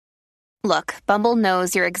Look, Bumble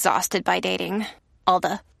knows you're exhausted by dating. All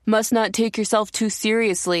the must not take yourself too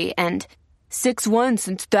seriously and 6'1"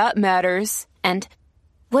 since that matters. And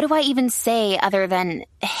what do I even say other than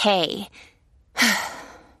hey?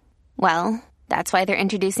 Well, that's why they're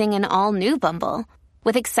introducing an all-new Bumble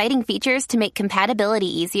with exciting features to make compatibility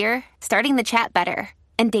easier, starting the chat better,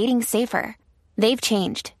 and dating safer. They've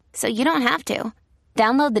changed, so you don't have to.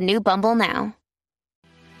 Download the new Bumble now.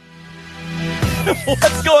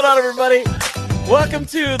 What's going on, everybody? Welcome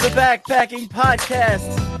to the Backpacking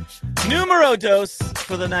Podcast. Numero dos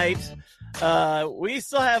for the night. We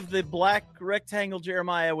still have the black rectangle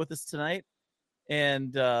Jeremiah with us tonight.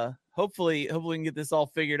 And hopefully we can get this all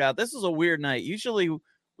figured out. This was a weird night. Usually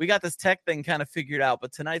we got this tech thing kind of figured out,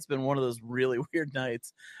 but tonight's been one of those really weird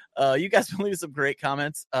nights. You guys been leaving some great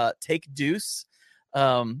comments. Take Deuce.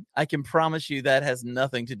 I can promise you that has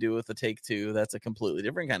nothing to do with the Take Two. That's a completely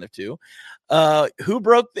different kind of two. Who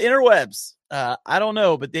broke the interwebs? I don't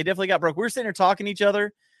know, but they definitely got broke. We were sitting here talking to each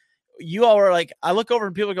other. You all were like, I look over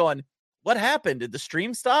and people are going, what happened? Did the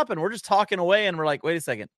stream stop? And we're just talking away. And we're like, wait a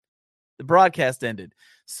second. The broadcast ended.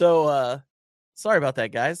 So, sorry about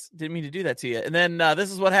that, guys. Didn't mean to do that to you. And then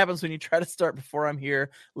this is what happens when you try to start before I'm here.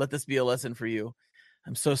 Let this be a lesson for you.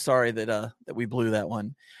 I'm so sorry that we blew that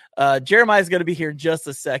one. Jeremiah's going to be here in just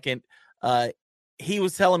a second. He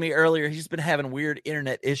was telling me earlier he's been having weird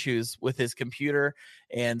internet issues with his computer,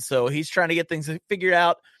 and so he's trying to get things figured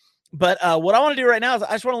out. But what I want to do right now is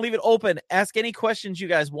I just want to leave it open. Ask any questions you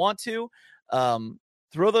guys want to.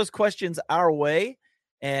 Throw those questions our way,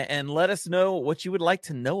 and let us know what you would like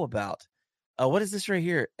to know about. What is this right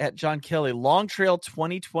here at John Kelly? Long Trail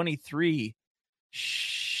 2023.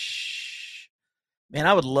 Shh. Man,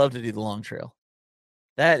 I would love to do the Long Trail.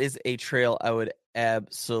 That is a trail I would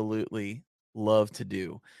absolutely love to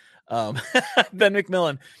do. Ben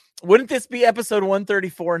McMillan, wouldn't this be episode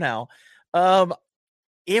 134 now?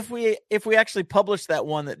 If we actually published that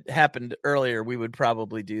one that happened earlier, we would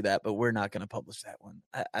probably do that, but we're not going to publish that one.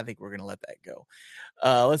 I think we're going to let that go.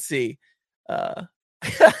 Let's see.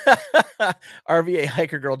 RVA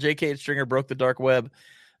Hiker Girl, JK Stringer broke the dark web.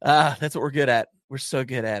 That's what we're good at. We're so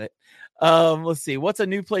good at it. Let's see. What's a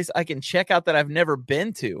new place I can check out that I've never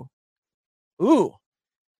been to? Ooh,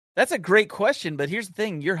 that's a great question. But here's the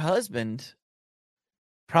thing. Your husband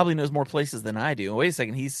probably knows more places than I do. Wait a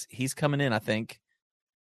second. He's coming in, I think.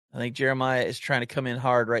 I think Jeremiah is trying to come in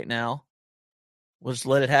hard right now. We'll just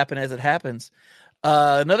let it happen as it happens.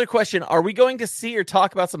 Another question. Are we going to see or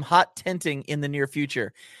talk about some hot tenting in the near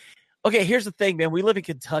future? Okay, here's the thing, man. We live in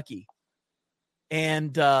Kentucky.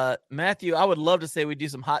 And Matthew, I would love to say we do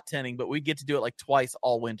some hot tenting, but we get to do it like twice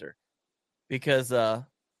all winter. Because, am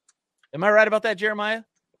I right about that, Jeremiah?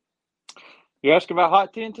 You ask about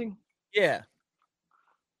hot tenting? Yeah.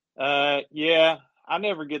 Yeah. I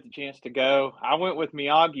never get the chance to go. I went with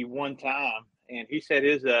Miyagi one time, and he set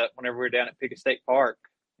his up whenever we were down at Pickett State Park.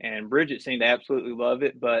 And Bridget seemed to absolutely love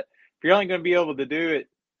it. But if you're only going to be able to do it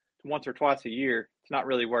once or twice a year, it's not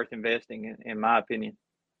really worth investing in my opinion.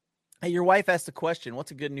 Hey, your wife asked a question. What's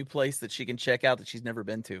a good new place that she can check out that she's never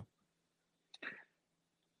been to?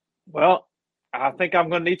 Well, I think I'm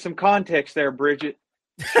going to need some context there, Bridget.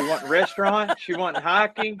 She want restaurant. She want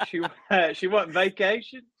hiking. She want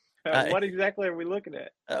vacation. What exactly are we looking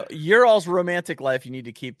at? Your all's romantic life you need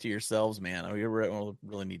to keep to yourselves, man. We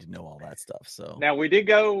really need to know all that stuff. So now we did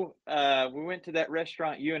go. We went to that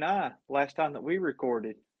restaurant you and I last time that we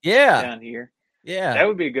recorded. Yeah, down here. Yeah, that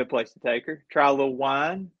would be a good place to take her. Try a little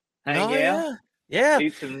wine. Hang out. Yeah.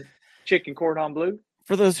 Eat some chicken cordon bleu.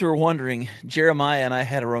 For those who are wondering, Jeremiah and I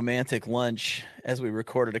had a romantic lunch as we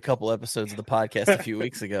recorded a couple episodes of the podcast a few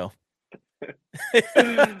weeks ago.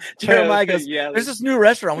 Jeremiah goes, there's this new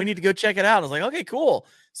restaurant. We need to go check it out. I was like, okay, cool.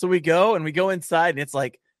 So we go inside and it's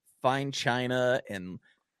like fine china and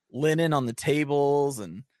linen on the tables.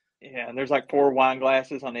 And there's like 4 wine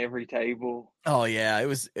glasses on every table. Oh yeah.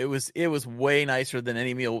 It was way nicer than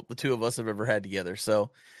any meal the two of us have ever had together.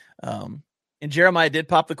 So, and Jeremiah did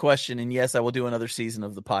pop the question, and yes, I will do another season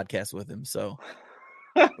of the podcast with him. So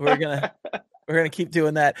we're going to keep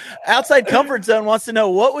doing that. Outside Comfort Zone wants to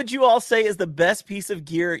know, what would you all say is the best piece of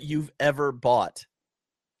gear you've ever bought?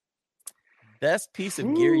 Best piece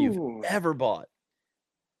of gear you've ever bought.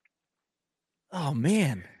 Oh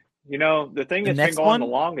man. You know, the thing that's been going the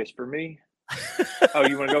longest for me. Oh,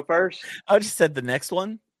 you want to go first? I just said the next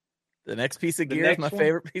one. The next piece of gear is my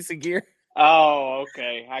favorite piece of gear. Oh,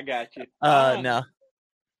 okay. I got you. No. Mine's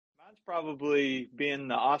probably been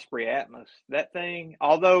the Osprey Atmos. That thing,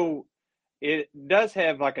 although it does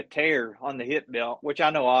have like a tear on the hip belt, which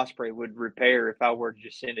I know Osprey would repair if I were to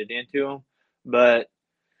just send it into them. But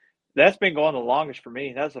That's been going the longest for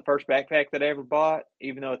me. That was the first backpack that I ever bought,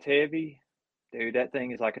 even though it's heavy. Dude, that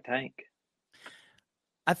thing is like a tank.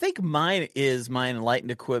 I think mine is my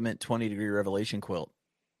Enlightened Equipment 20-degree Revelation quilt.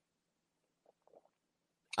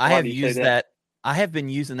 I have used that. I have been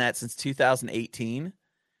using that since 2018.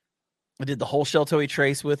 I did the whole Sheltoe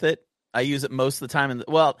trace with it. I use it most of the time.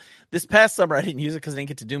 This past summer I didn't use it because I didn't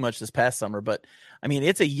get to do much this past summer. But I mean,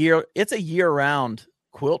 it's a year-round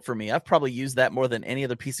quilt for me. I've probably used that more than any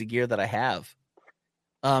other piece of gear that I have.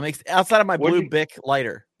 Outside of my blue Bic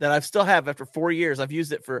lighter that I still have after 4 years, I've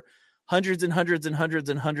used it for hundreds and hundreds and hundreds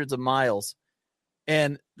and hundreds of miles,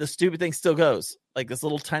 and the stupid thing still goes. Like this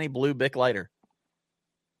little tiny blue Bic lighter.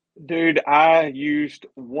 Dude, I used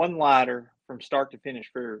one lighter from start to finish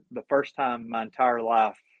for the first time in my entire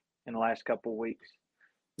life in the last couple of weeks.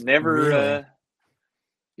 Never, really?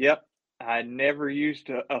 Yep, I never used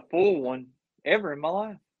a full one ever in my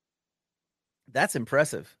life. That's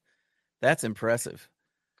impressive. That's impressive.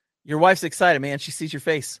 Your wife's excited, man. She sees your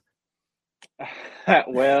face.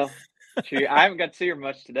 Well, I haven't got to see her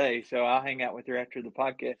much today, so I'll hang out with her after the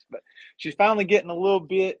podcast. But she's finally getting a little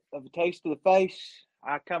bit of a taste of the face.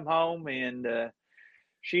 I come home and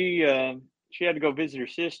she had to go visit her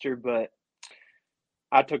sister, but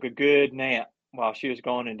I took a good nap while she was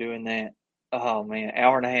going and doing that. Oh man,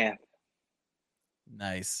 hour and a half.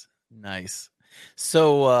 Nice.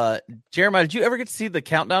 So, Jeremiah, did you ever get to see the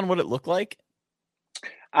countdown? What it looked like?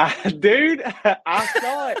 Dude, I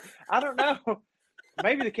saw it. I don't know.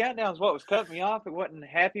 Maybe the countdown is what was cutting me off. It wasn't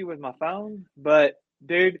happy with my phone, but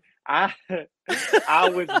dude, I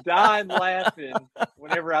was dying laughing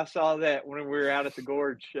whenever I saw that when we were out at the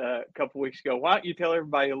gorge a couple weeks ago. Why don't you tell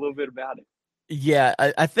everybody a little bit about it? Yeah,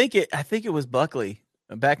 I think it was Buckley.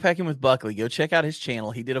 Backpacking with Buckley. Go check out his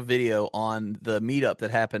channel. He did a video on the meetup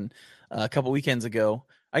that happened a couple weekends ago.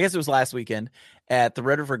 I guess it was last weekend at the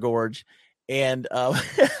Red River Gorge. And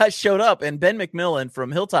I showed up, and Ben McMillan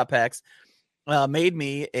from Hilltop Packs made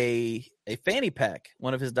me a fanny pack,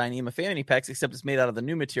 one of his Dyneema fanny packs, except it's made out of the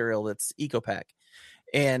new material that's EcoPack.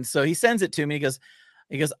 And so he sends it to me.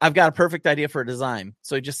 He goes, I've got a perfect idea for a design.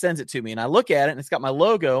 So he just sends it to me, and I look at it, and it's got my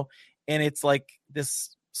logo, and it's like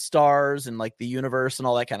this stars and like the universe and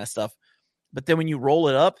all that kind of stuff. But then when you roll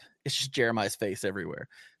it up, it's just Jeremiah's face everywhere.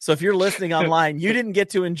 So if you're listening online, you didn't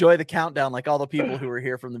get to enjoy the countdown like all the people who were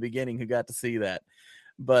here from the beginning who got to see that.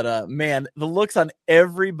 But man, the looks on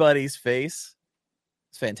everybody's face,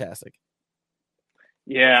 it's fantastic.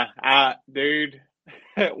 Yeah, dude,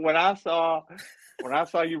 when I saw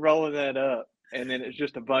you rolling that up, and then it's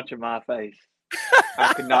just a bunch of my face,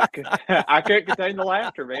 I couldn't contain the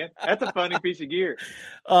laughter, man. That's a funny piece of gear.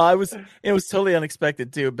 It was totally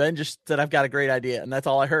unexpected too. Ben just said, I've got a great idea. And that's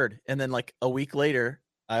all I heard. And then like a week later,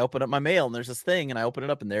 I open up my mail and there's this thing, and I open it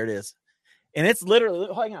up and there it is. And it's literally,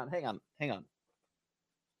 hang on.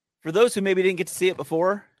 For those who maybe didn't get to see it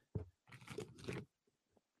before,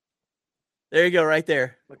 there you go, right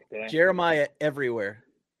there. Look at that. Jeremiah everywhere.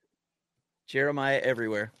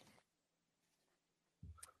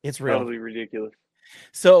 It's real. Totally ridiculous.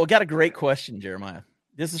 So I got a great question, Jeremiah.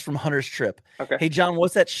 This is from Hunter's Trip. Okay. Hey, John,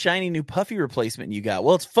 what's that shiny new puffy replacement you got?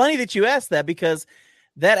 Well, it's funny that you asked that because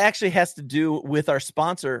that actually has to do with our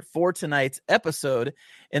sponsor for tonight's episode,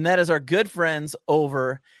 and that is our good friends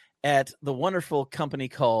over at the wonderful company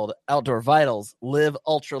called Outdoor Vitals, Live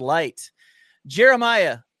Ultra Light.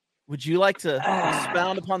 Jeremiah, would you like to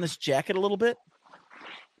expound upon this jacket a little bit?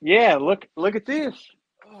 Yeah, look at this.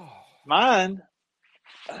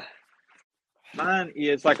 Mine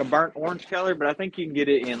is like a burnt orange color, but I think you can get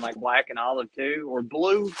it in like black and olive too, or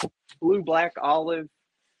blue, black, olive.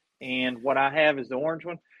 And what I have is the orange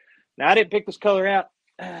one. Now, I didn't pick this color out.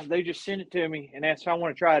 They just sent it to me and asked if I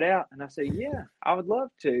want to try it out. And I said, yeah, I would love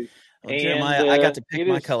to. Well, Jeremiah, I got to pick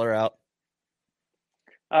my color out.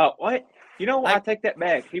 What? You know what? I take that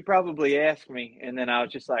back. He probably asked me, and then I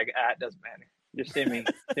was just like, it doesn't matter. Just send me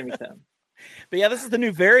something. But yeah, this is the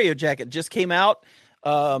new Vario jacket. Just came out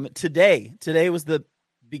today. Today was the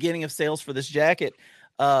beginning of sales for this jacket.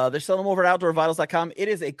 They're selling them over at OutdoorVitals.com. It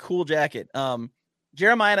is a cool jacket.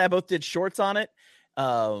 Jeremiah and I both did shorts on it,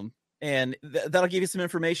 and that'll give you some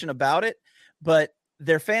information about it. But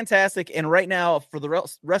they're fantastic. And right now, for the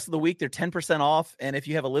rest of the week, they're 10% off. And if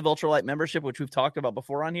you have a Live Ultralight membership, which we've talked about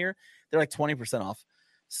before on here, they're like 20% off.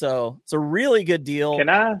 So it's a really good deal.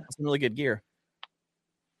 Some really good gear.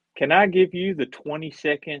 Can I give you the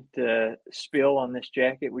 20-second spill on this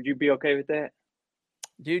jacket? Would you be okay with that?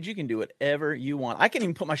 Dude, you can do whatever you want. I can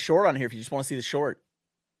even put my short on here if you just want to see the short.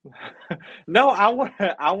 No, I want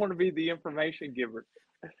to be the information giver.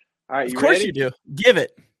 All right, of course ready? You do. Give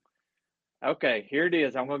it. Okay, here it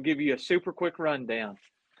is. I'm going to give you a super quick rundown.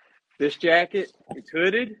 This jacket, it's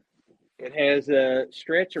hooded. It has a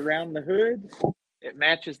stretch around the hood. It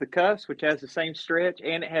matches the cuffs, which has the same stretch,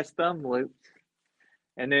 and it has thumb loops.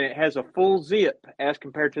 And then it has a full zip as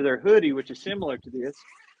compared to their hoodie, which is similar to this.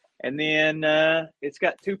 And then it's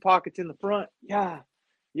got 2 pockets in the front. Yeah.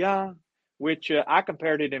 Which I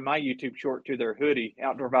compared it in my YouTube short to their hoodie,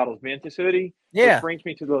 Outdoor Vitals Ventus hoodie. Yeah. Which brings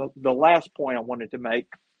me to the last point I wanted to make.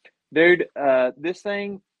 Dude, this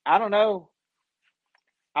thing, I don't know.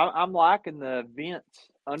 I'm liking the vents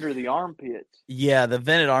under the armpits. Yeah, the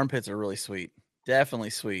vented armpits are really sweet.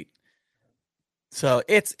 Definitely sweet. So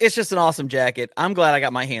it's just an awesome jacket. I'm glad I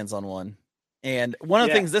got my hands on one. And one of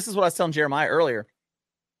the things, this is what I was telling Jeremiah earlier.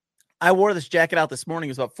 I wore this jacket out this morning.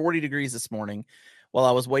 It was about 40 degrees this morning while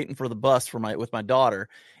I was waiting for the bus with my daughter.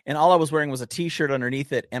 And all I was wearing was a t-shirt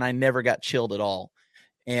underneath it, and I never got chilled at all.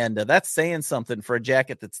 And that's saying something for a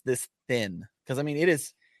jacket that's this thin. Because, I mean, it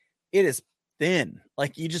is thin.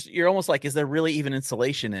 Like, you're almost like, is there really even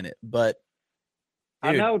insulation in it? But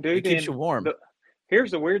dude, I know, dude, it keeps you warm.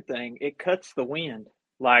 Here's the weird thing. It cuts the wind.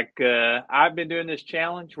 Like, I've been doing this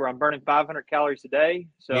challenge where I'm burning 500 calories a day.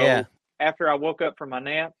 So after I woke up from my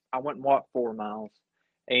nap, I went and walked 4 miles.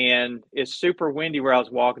 And it's super windy where I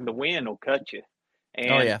was walking. The wind will cut you.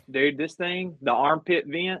 And, dude, this thing, the armpit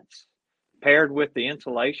vents paired with the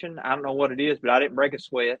insulation, I don't know what it is, but I didn't break a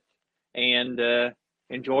sweat. And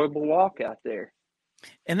enjoyable walk out there.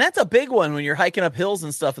 And that's a big one when you're hiking up hills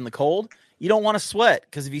and stuff in the cold. You don't want to sweat,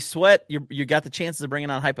 because if you sweat, you got the chances of bringing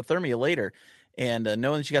on hypothermia later. And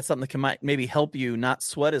knowing that you got something that can maybe help you not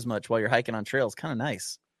sweat as much while you're hiking on trails, kind of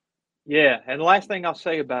nice. Yeah, and the last thing I'll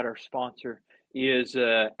say about our sponsor is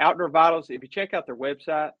Outdoor Vitals. If you check out their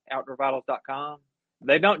website, outdoorvitals.com,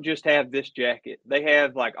 they don't just have this jacket. They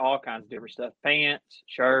have like all kinds of different stuff, pants,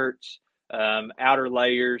 shirts, outer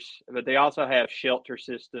layers, but they also have shelter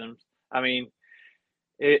systems. I mean,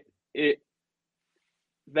 they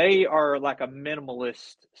are like a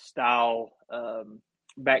minimalist style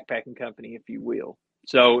backpacking company, if you will.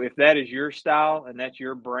 So if that is your style and that's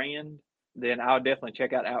your brand, then I would definitely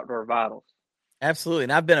check out Outdoor Vitals. Absolutely.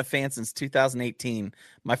 And I've been a fan since 2018.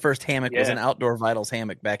 My first hammock was an Outdoor Vitals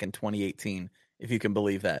hammock back in 2018, if you can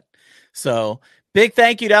believe that. So big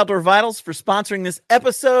thank you to Outdoor Vitals for sponsoring this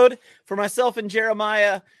episode. For myself and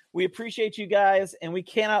Jeremiah, we appreciate you guys, and we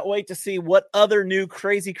cannot wait to see what other new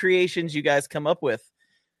crazy creations you guys come up with.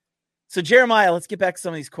 So Jeremiah, let's get back to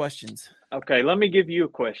some of these questions. Okay, let me give you a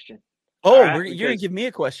question. Oh, you're going to give me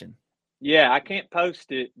a question. Yeah, I can't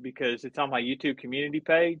post it because it's on my YouTube community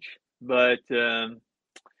page. But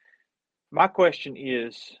my question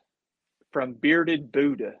is from Bearded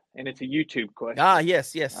Buddha, and it's a YouTube question.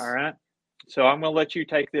 Yes. All right. So I'm going to let you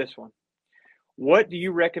take this one. What do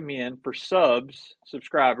you recommend for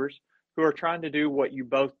subscribers who are trying to do what you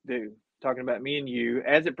both do? Talking about me and you,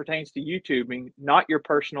 as it pertains to YouTubing, not your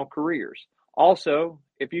personal careers. Also,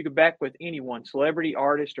 if you could back with anyone, celebrity,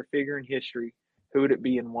 artist, or figure in history, who would it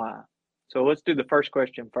be and why? So let's do the first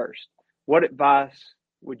question first. What advice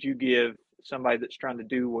would you give somebody that's trying to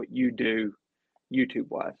do what you do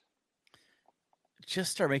YouTube-wise?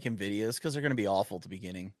 Just start making videos, because they're going to be awful at the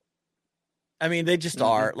beginning. I mean, they just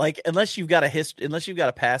are. Like, unless you've got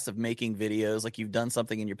a past of making videos, like you've done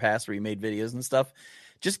something in your past where you made videos and stuff,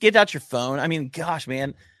 just get out your phone. I mean, gosh,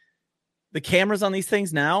 man, the cameras on these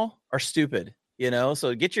things now are stupid,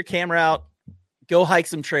 So get your camera out, go hike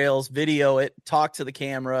some trails, video it, talk to the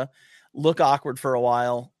camera, look awkward for a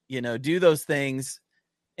while, do those things,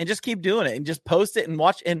 and just keep doing it and just post it and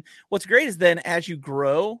watch. And what's great is then as you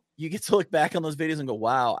grow, you get to look back on those videos and go,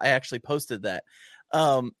 wow, I actually posted that.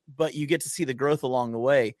 But you get to see the growth along the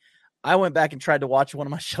way. I went back and tried to watch one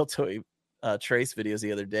of my Sheltoe Trace videos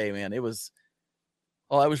the other day, man. It was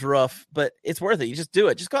rough, but it's worth it. You just do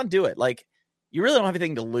it. Just go out and do it. Like, you really don't have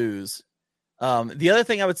anything to lose. The other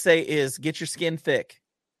thing I would say is get your skin thick,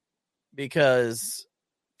 because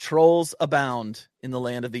trolls abound in the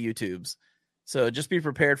land of the YouTubes. So just be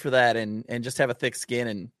prepared for that, and just have a thick skin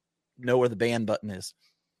and know where the ban button is.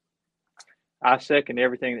 I second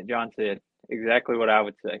everything that John said. Exactly what I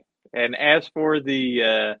would say. And as for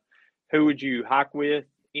the who would you hike with?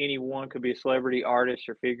 Anyone, could be a celebrity, artist,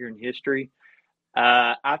 or figure in history.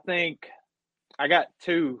 I think I got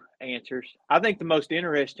 2 answers. I think the most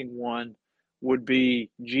interesting one would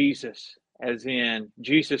be Jesus, as in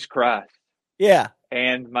Jesus Christ. Yeah.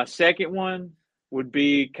 And my second one would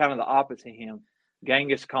be kind of the opposite of him,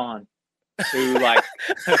 Genghis Khan, who like.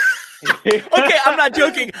 Okay, I'm not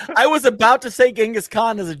joking. I was about to say Genghis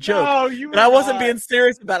Khan as a joke, but I wasn't being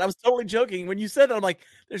serious about it. I was totally joking. When you said that, I'm like,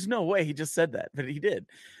 there's no way he just said that, but he did.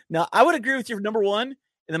 Now, I would agree with your number 1, and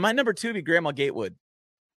then my number 2 would be Grandma Gatewood.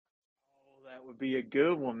 Oh, be a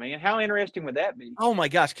good one, man. How interesting would that be? Oh my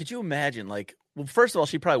gosh, could you imagine? Like, well, first of all,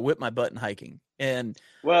 she probably whipped my butt in hiking, and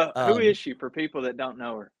Well, who is she for people that don't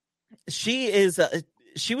know her? she is.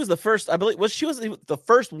 She was the first, I believe. She was the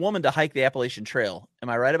first woman to hike the Appalachian Trail. Am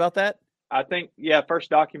I right about that? I think, yeah, first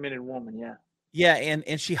documented woman. Yeah. Yeah,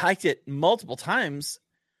 and she hiked it multiple times.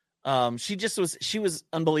 She was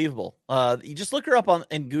unbelievable. You just look her up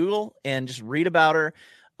in Google and just read about her.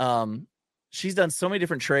 She's done so many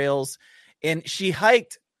different trails, and she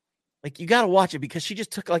hiked, like, you got to watch it because she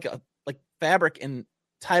just took like fabric and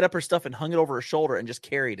tied up her stuff and hung it over her shoulder and just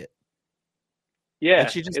carried it. Yeah. Like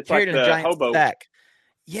she just it's carried like it in a giant hobo. sack.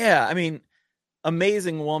 Yeah. I mean,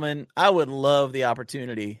 amazing woman. I would love the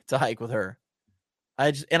opportunity to hike with her.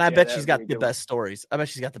 I bet she's got the best stories. I bet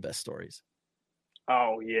she's got the best stories.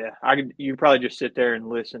 Oh yeah. You probably just sit there and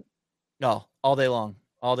listen. No, all day long.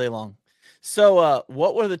 So,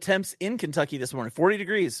 what were the temps in Kentucky this morning? 40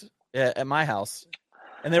 degrees at my house.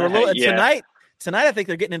 And they were tonight, I think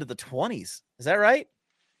they're getting into the 20s. Is that right?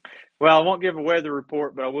 Well, I won't give a weather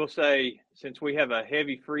report, but I will say, since we have a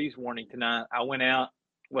heavy freeze warning tonight, I went out.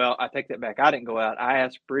 Well, I take that back. I didn't go out. I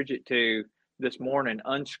asked Bridget to this morning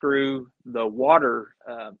unscrew the water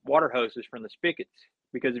hoses from the spigots,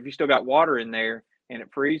 because if you still got water in there and it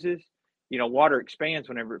freezes, water expands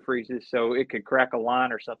whenever it freezes, so it could crack a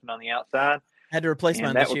line or something on the outside. I had to replace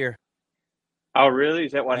mine this year. Oh, really?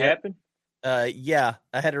 Is that what happened? Yeah,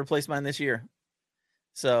 I had to replace mine this year.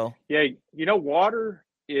 So yeah, water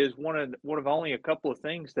is one of only a couple of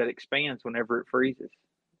things that expands whenever it freezes.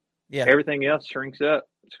 Yeah, everything else shrinks up.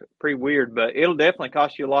 It's pretty weird, but it'll definitely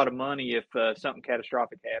cost you a lot of money if something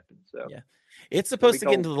catastrophic happens. So yeah, it's supposed to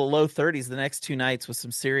get into the low 30s the next 2 nights with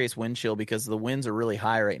some serious wind chill because the winds are really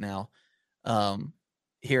high right now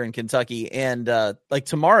here in Kentucky. And like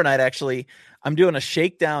tomorrow night, actually, I'm doing a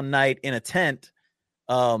shakedown night in a tent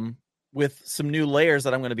with some new layers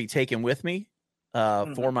that I'm going to be taking with me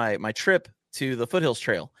for my trip to the Foothills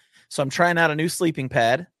Trail. So I'm trying out a new sleeping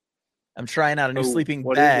pad. I'm trying out a new sleeping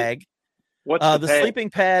bag. What's the sleeping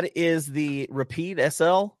pad is the Repeat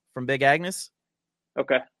SL from Big Agnes.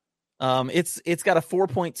 Okay. It's got a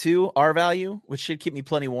 4.2 R value, which should keep me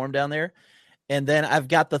plenty warm down there. And then I've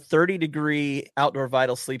got the 30-degree Outdoor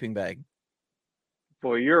Vital sleeping bag.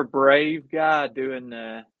 Boy, you're a brave guy doing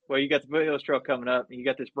well, you got the Foothills Trail coming up, and you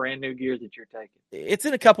got this brand new gear that you're taking. It's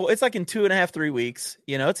in it's like in 2.5, 3 weeks.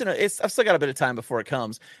 I've still got a bit of time before it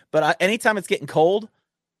comes. But anytime it's getting cold,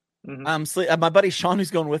 my buddy Sean,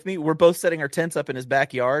 who's going with me, we're both setting our tents up in his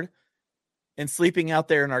backyard and sleeping out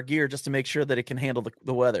there in our gear just to make sure that it can handle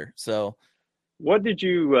the weather. So, what did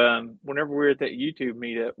you? Whenever we were at that YouTube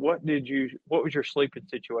meetup, what was your sleeping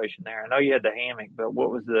situation there? I know you had the hammock, but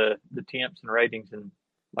what was the temps and ratings and?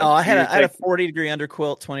 I had a 40-degree under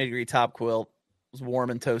quilt, 20-degree top quilt. It was warm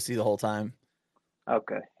and toasty the whole time.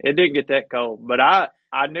 Okay, it didn't get that cold, but I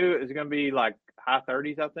knew it was going to be like high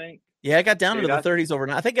 30s. I think. Yeah, I got down into the 30s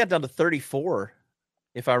overnight. I think I got down to 34,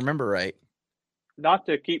 if I remember right. Not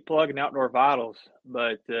to keep plugging Outdoor Vitals,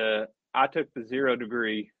 but I took the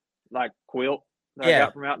 0-degree quilt that I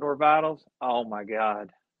got from Outdoor Vitals. Oh my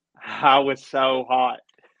God, I was so hot.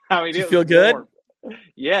 I mean, did you feel good? Warm.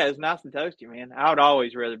 Yeah, it's nice and toasty, man. I would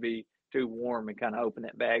always rather be too warm and kind of open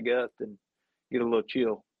that bag up and get a little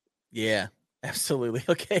chill. Yeah, absolutely.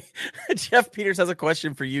 Okay, Jeff Peters has a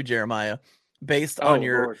question for you, Jeremiah. Based on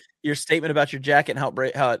your statement about your jacket and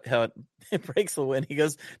how it breaks the wind. He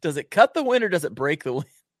goes, does it cut the wind or does it break the wind?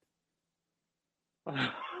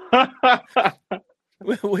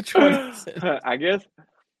 Which one is it? I guess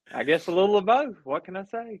a little of both. What can I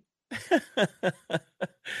say?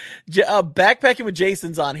 Backpacking with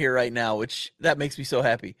Jason's on here right now, which that makes me so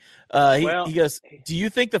happy. He goes, do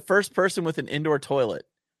you think the first person with an indoor toilet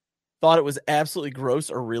thought it was absolutely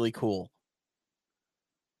gross or really cool?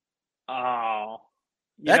 Oh,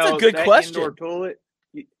 that's a good question. Indoor toilet.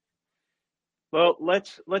 Well,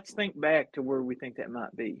 let's think back to where we think that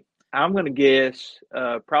might be. I'm going to guess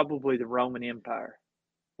probably the Roman Empire.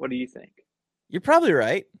 What do you think? You're probably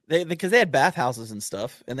right. Because they had bathhouses and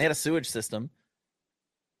stuff, and they had a sewage system.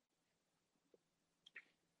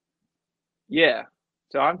 Yeah.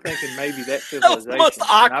 So I'm thinking maybe that civilization. That was most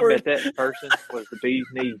awkward. I bet that person was the bee's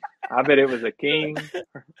knees. I bet it was a king.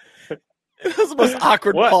 It was the most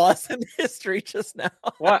awkward pause in history just now.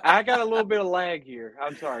 What? I got a little bit of lag here.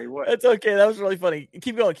 I'm sorry. What? That's okay. That was really funny.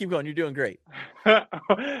 Keep going. You're doing great. I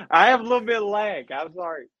have a little bit of lag. I'm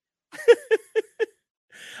sorry.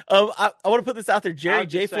 I want to put this out there. Jerry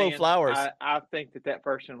J. Flow Flowers. I think that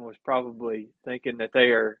person was probably thinking that they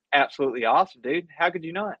are absolutely awesome, dude. How could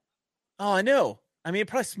you not? Oh, I know. I mean, it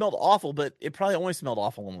probably smelled awful, but it probably only smelled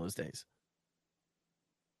awful on those days.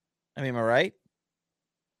 I mean, am I right?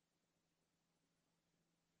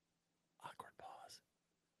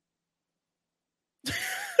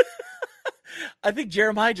 I think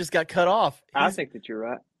Jeremiah just got cut off. I think that you're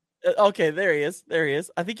right. Okay, there he is. There he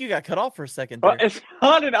is. I think you got cut off for a second Well, there. it's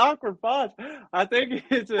not an awkward pause. I think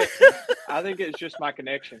it's just my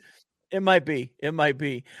connection. It might be. It might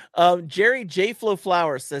be. Jerry J. Flow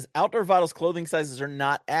Flowers says Outdoor Vitals clothing sizes are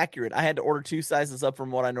not accurate. I had to order 2 sizes up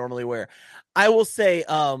from what I normally wear. I will say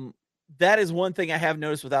that is one thing I have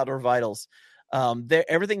noticed with Outdoor Vitals.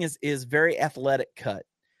 Everything is very athletic cut.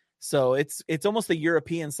 So it's almost the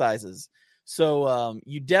European sizes. So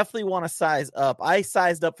you definitely want to size up. I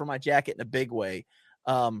sized up for my jacket in a big way.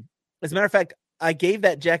 As a matter of fact, I gave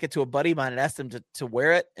that jacket to a buddy of mine and asked him to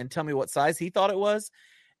wear it and tell me what size he thought it was.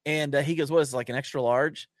 And he goes, what is it, like an extra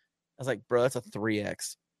large? I was like, bro, that's a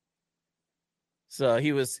 3X. So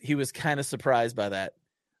he was kind of surprised by that.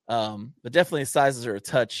 But definitely sizes are a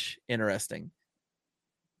touch interesting.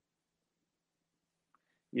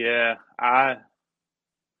 Yeah, I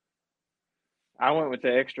went with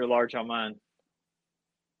the extra large on mine.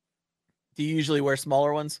 Do you usually wear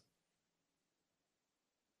smaller ones?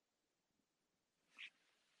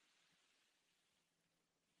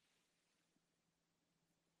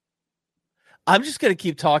 I'm just going to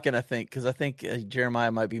keep talking, I think, because I think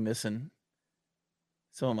Jeremiah might be missing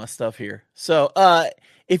some of my stuff here. So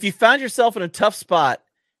if you found yourself in a tough spot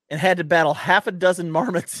and had to battle half a dozen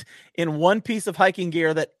marmots in one piece of hiking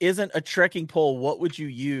gear that isn't a trekking pole, what would you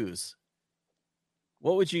use?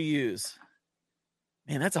 What would you use?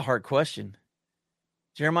 Man, that's a hard question.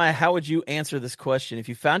 Jeremiah, how would you answer this question? If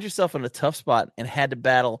you found yourself in a tough spot and had to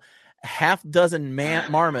battle a half dozen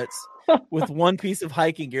marmots with one piece of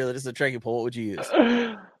hiking gear that is a trekking pole, what would you use?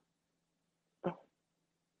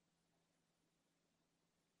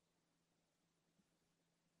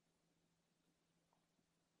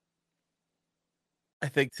 I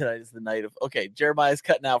think tonight is the night of, okay, Jeremiah's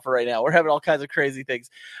cutting out for right now. We're having all kinds of crazy things.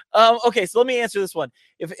 Okay, so let me answer this one.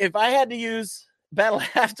 If I had to battle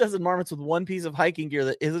half dozen marmots with one piece of hiking gear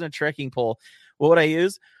that isn't a trekking pole, what would I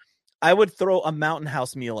use? I would throw a Mountain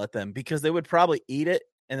House meal at them because they would probably eat it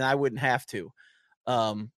and I wouldn't have to.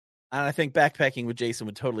 And I think backpacking with Jason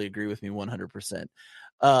would totally agree with me 100%.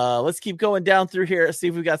 Let's keep going down through here. See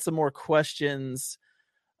if we got some more questions.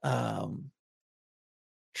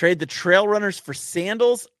 Trade the trail runners for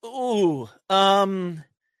sandals. Ooh, man,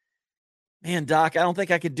 Doc, I don't think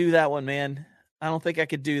I could do that one, man. I don't think I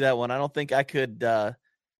could do that one. I don't think I could. I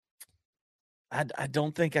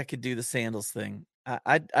don't think I could do the sandals thing.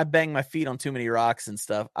 I bang my feet on too many rocks and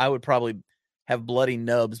stuff. I would probably have bloody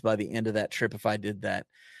nubs by the end of that trip if I did that.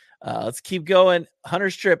 Let's keep going.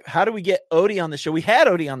 Hunter's Trip. How do we get Odie on the show? We had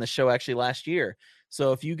Odie on the show actually last year.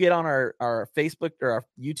 So if you get on our Facebook or our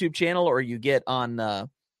YouTube channel, or you get on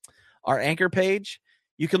our Anchor page,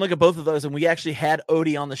 you can look at both of those. And we actually had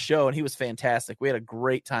Odie on the show, and he was fantastic. We had a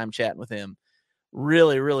great time chatting with him.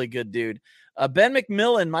 Really, really good dude. Ben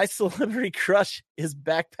McMillan, my celebrity crush is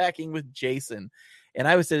backpacking with Jason. And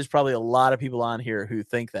I would say there's probably a lot of people on here who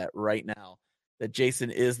think that right now, that Jason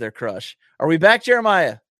is their crush. Are we back,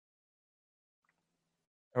 Jeremiah?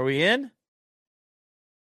 Are we in?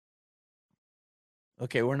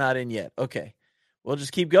 Okay, we're not in yet. Okay, we'll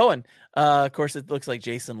just keep going. Of course, it looks like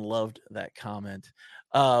Jason loved that comment.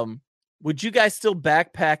 Would you guys still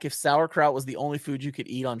backpack if sauerkraut was the only food you could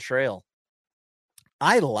eat on trail?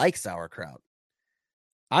 I like sauerkraut.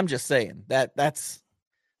 I'm just saying that's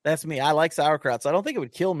me. I like sauerkraut, so I don't think it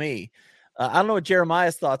would kill me. I don't know what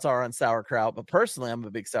Jeremiah's thoughts are on sauerkraut, but personally, I'm a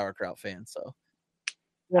big sauerkraut fan. So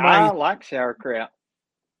I like sauerkraut.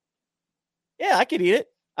 Yeah, I could eat it.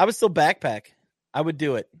 I would still backpack. I would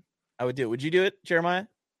do it. Would you do it, Jeremiah?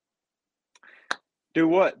 Do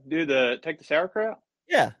what? Take the sauerkraut?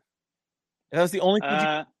 Yeah. If that was the only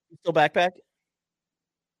food you still backpack?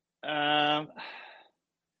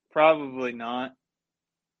 Probably not.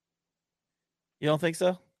 You don't think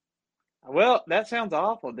so? Well, that sounds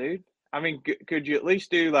awful, dude. I mean, could you at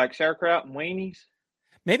least do like sauerkraut and weenies?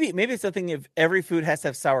 Maybe it's something if every food has to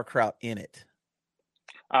have sauerkraut in it.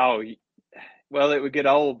 Oh, well, it would get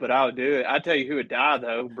old, but I would do it. I tell you who would die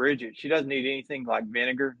though, Bridget. She doesn't need anything like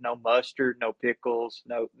vinegar, no mustard, no pickles,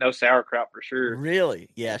 no sauerkraut for sure. Really?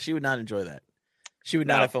 Yeah, she would not enjoy that. She would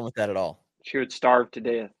not have fun with that at all. She would starve to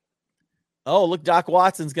death. Oh, look, Doc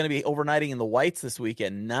Watson's going to be overnighting in the Whites this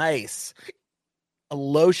weekend. Nice. A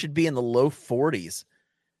low should be in the low 40s.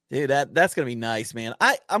 Dude, that's going to be nice, man.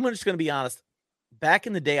 I'm just going to be honest. Back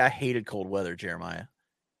in the day, I hated cold weather, Jeremiah.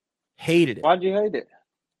 Hated it. Why'd you hate it?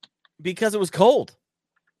 Because it was cold.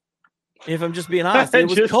 If I'm just being honest, it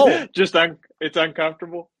was cold. It's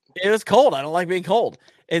uncomfortable. It was cold. I don't like being cold.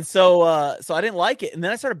 And so I didn't like it. And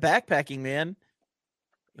then I started backpacking, man.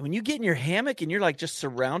 When you get in your hammock and you're like just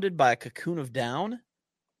surrounded by a cocoon of down,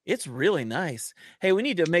 It's really nice. Hey, we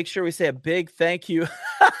need to make sure we say a big thank you.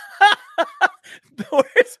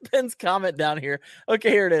 Where's Ben's comment down here? Okay,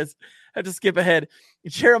 here it is. I have to skip ahead.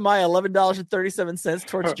 Jeremiah, $11.37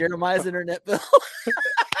 towards Jeremiah's internet bill.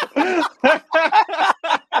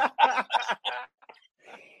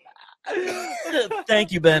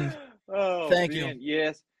 Thank you, Ben. Oh, Thank Ben, you.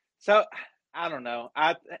 yes. So I don't know.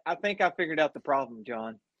 I think I figured out the problem,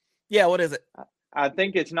 John. Yeah, what is it? I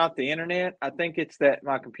think it's not the internet. I think it's that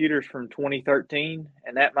my computer's from 2013,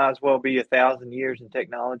 and that might as well be 1,000 years in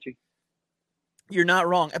technology. You're not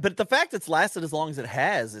wrong. But the fact it's lasted as long as it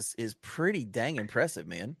has is pretty dang impressive,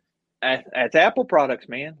 man. That's Apple products,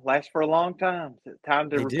 man. Last for a long time. It's time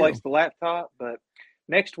to replace the laptop. But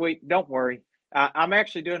next week, don't worry. I'm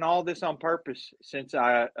actually doing all this on purpose since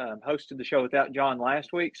I hosted the show without John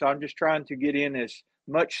last week. So I'm just trying to get in as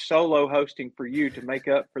much solo hosting for you to make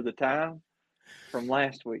up for the time from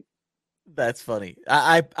last week. That's funny.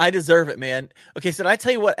 I deserve it, man. Okay, so did I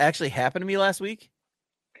tell you what actually happened to me last week?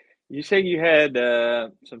 You say you had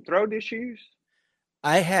some throat issues?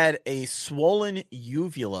 I had a swollen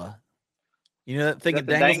uvula. You know that thing that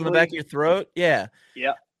dangles in the dangly? back of your throat? Yeah.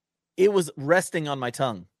 Yeah. It was resting on my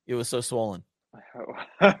tongue. It was so swollen.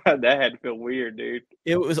 That had to feel weird, dude.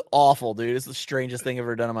 It was awful, dude. It's the strangest thing I've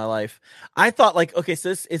ever done in my life. I thought okay,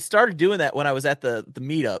 so it started doing that when I was at the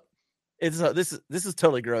meetup. This is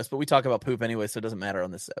totally gross, but we talk about poop anyway, so it doesn't matter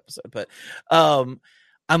on this episode. But I'm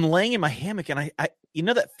laying in my hammock, and I you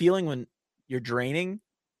know that feeling when you're draining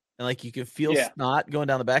and you can feel snot going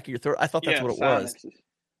down the back of your throat? I thought that's what it was.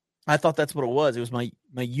 I thought that's what it was. It was my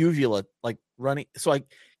uvula running. So I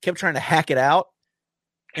kept trying to hack it out.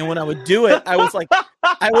 And when I would do it, I was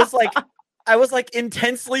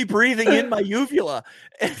intensely breathing in my uvula.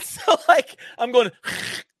 And so I'm going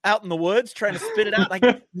out in the woods trying to spit it out.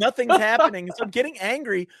 Nothing's happening. So I'm getting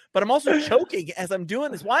angry, but I'm also choking as I'm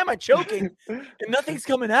doing this. Why am I choking? And nothing's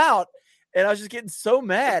coming out. And I was just getting so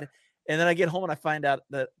mad. And then I get home and I find out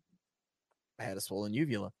that I had a swollen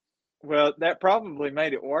uvula. Well, that probably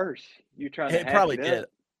made it worse. You trying to It probably it did.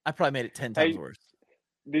 I probably made it 10 times worse.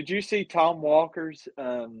 Did you see Tom Walker's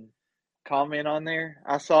comment on there?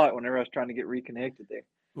 I saw it whenever I was trying to get reconnected there.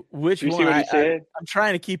 Which one? See what he said? I'm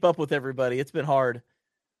trying to keep up with everybody. It's been hard.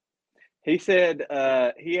 He said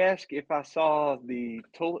he asked if I saw the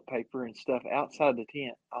toilet paper and stuff outside the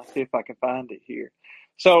tent. I'll see if I can find it here.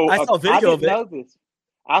 So I saw video of it. Know this.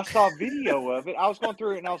 I saw video of it. I was going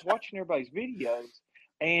through it and I was watching everybody's videos.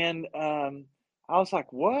 And I was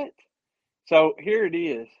like, what? So here it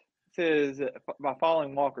is. It says, by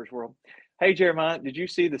following Walker's World. Hey, Jeremiah, did you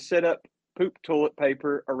see the setup poop toilet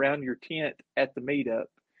paper around your tent at the meetup?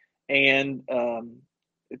 And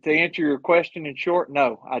to answer your question in short,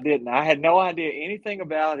 no, I didn't. I had no idea anything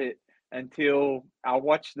about it until I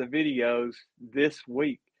watched the videos this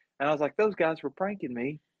week. And I was like, those guys were pranking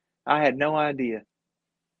me. I had no idea.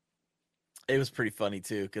 It was pretty funny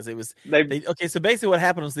too, because it was okay. So basically, what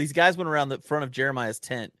happened was these guys went around the front of Jeremiah's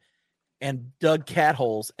tent and dug cat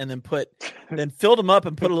holes, and then filled them up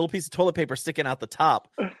and put a little piece of toilet paper sticking out the top.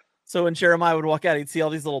 So when Jeremiah would walk out, he'd see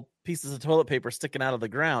all these little pieces of toilet paper sticking out of the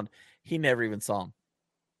ground. He never even saw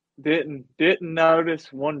them. Didn't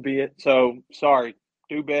notice one bit. So sorry.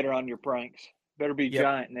 Do better on your pranks. Better be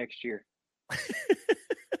giant next year.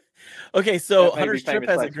 Okay, so Hunter's Trip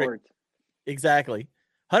has a great exactly.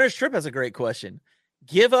 Hunter's Trip has a great question.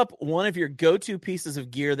 Give up one of your go-to pieces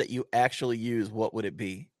of gear that you actually use. What would it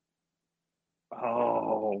be?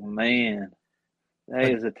 Oh, man.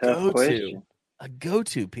 That is a tough question. A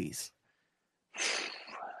go-to piece.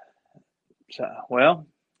 So, well,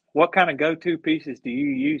 what kind of go-to pieces do you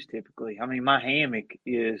use typically? I mean, my hammock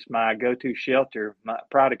is my go-to shelter, my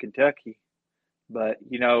Pride of Kentucky. But,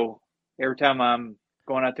 every time I'm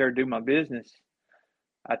going out there to do my business,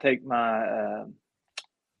 I take my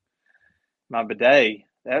my bidet.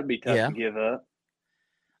 That would be tough to give up.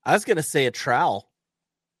 I was going to say a trowel.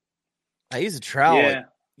 I use a trowel,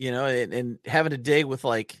 and having to dig with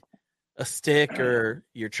a stick or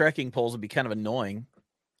your trekking poles would be kind of annoying.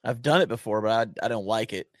 I've done it before, but I don't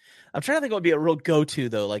like it. I'm trying to think what would be a real go-to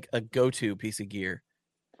though, like a go-to piece of gear.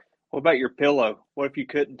 What about your pillow? What if you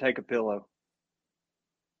couldn't take a pillow?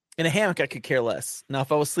 In a hammock, I could care less. Now,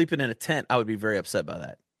 if I was sleeping in a tent, I would be very upset by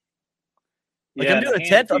that. I'm doing a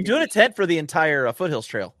tent. I'm doing a tent for the entire Foothills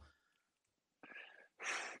Trail.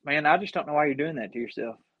 Man, I just don't know why you're doing that to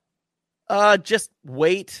yourself. Just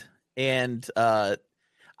weight, and I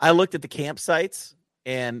looked at the campsites,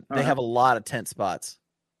 and they have a lot of tent spots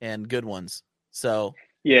and good ones. So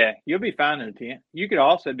yeah, you'll be fine in a tent. You could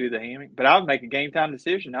also do the hammock, but I would make a game time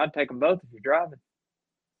decision. I'd take them both if you're driving.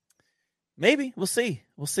 Maybe we'll see.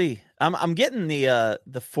 We'll see. I'm getting the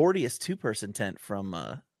Fortius 2-person tent from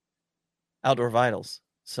Outdoor Vitals,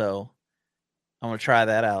 so I'm gonna try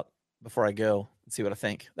that out before I go and see what I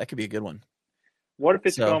think. That could be a good one. What if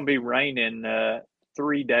it's So- going to be raining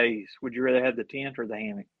 3 days? Would you rather have the tent or the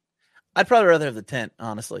hammock? I'd probably rather have the tent,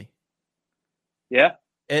 honestly. Yeah.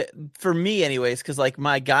 For me, anyways, because like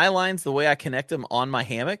my guy lines, the way I connect them on my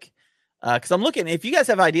hammock, because I'm looking. If you guys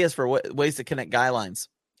have ideas for ways to connect guy lines,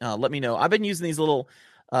 let me know. I've been using these little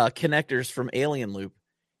connectors from Alien Loop,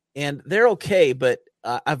 and they're okay, but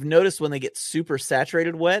I've noticed when they get super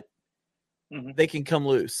saturated wet, they can come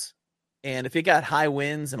loose. And if it got high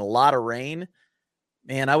winds and a lot of rain,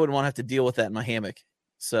 man, I wouldn't want to have to deal with that in my hammock.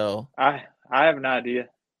 So I have an idea.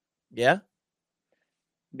 Yeah.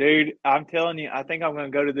 Dude, I'm telling you, I think I'm going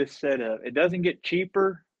to go to this setup. It doesn't get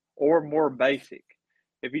cheaper or more basic.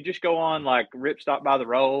 If you just go on like Ripstop by the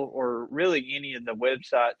Roll or really any of the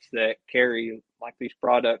websites that carry like these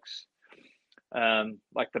products,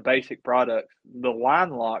 like the basic products, the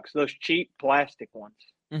line locks, those cheap plastic ones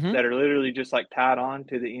that are literally just like tied on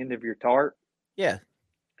to the end of your tarp. Yeah.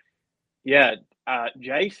 Yeah.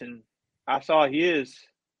 Jason, I saw his,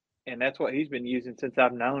 and that's what he's been using since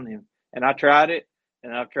I've known him. And I tried it.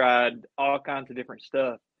 And I've tried all kinds of different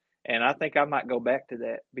stuff. And I think I might go back to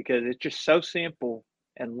that because it's just so simple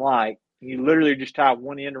and light. You literally just tie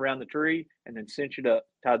one end around the tree and then cinch it up,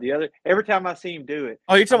 tie the other. Every time I see him do it.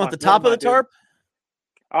 Oh, you're talking about the top of the tarp?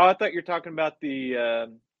 Oh, I thought you were talking about the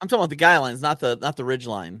I'm talking about the guy lines, not the ridge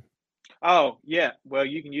line. Oh, yeah. Well,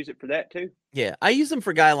 you can use it for that too. Yeah. I use them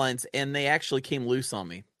for guy lines and they actually came loose on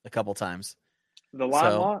me a couple times. The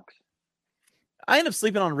line locks? I end up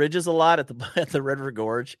sleeping on ridges a lot at the Red River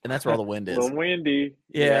Gorge, and that's where all the wind is. A little windy.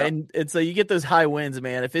 Yeah, and so you get those high winds,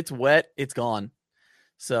 man. If it's wet, it's gone.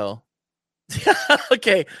 So,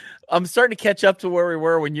 okay, I'm starting to catch up to where we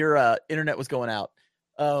were when your internet was going out.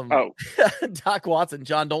 Doc Watson,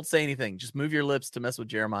 John, don't say anything. Just move your lips to mess with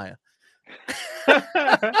Jeremiah.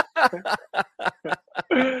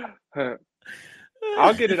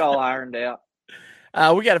 I'll get it all ironed out.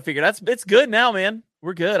 We got to figure it's good now, man.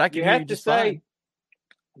 We're good. I can hear you just fine.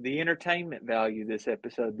 The entertainment value this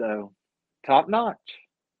episode, though, top notch.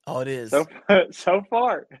 Oh, it is. So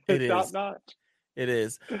far, it is top notch. It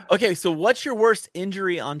is. Okay, so what's your worst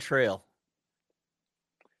injury on trail?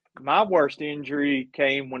 My worst injury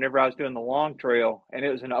came whenever I was doing the long trail, and it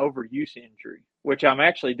was an overuse injury, which I'm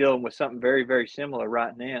actually dealing with something very, very similar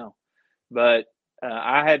right now. But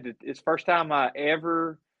I had to. It's the first time I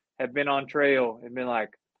ever have been on trail and been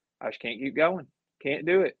like, I just can't keep going. Can't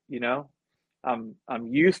do it. You know, I'm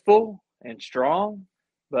youthful and strong,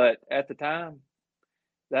 but at the time,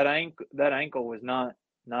 that ankle was not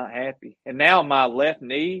happy. And now my left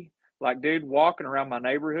knee, like dude, walking around my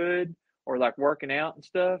neighborhood or like working out and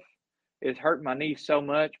stuff, is hurting my knee so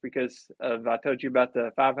much because of I told you about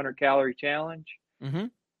the 500 calorie challenge. Mm-hmm.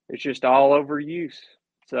 It's just all overuse.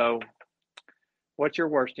 So, what's your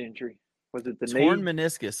worst injury? Was it the torn knee?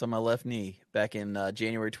 Meniscus on my left knee back in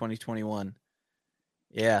January 2021.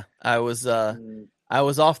 Yeah, I was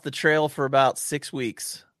off the trail for about 6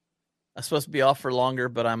 weeks. I was supposed to be off for longer,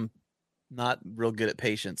 but I'm not real good at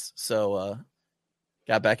patience. So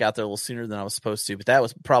got back out there a little sooner than I was supposed to. But that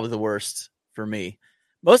was probably the worst for me.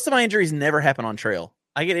 Most of my injuries never happen on trail.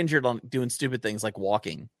 I get injured on doing stupid things like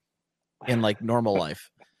walking in like normal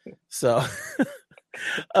life. So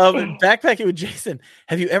backpacking with Jason.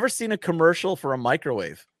 Have you ever seen a commercial for a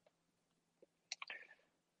microwave?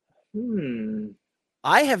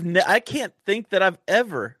 I have. I can't think that I've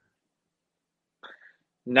ever.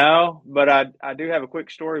 No, but I do have a quick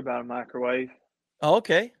story about a microwave. Oh,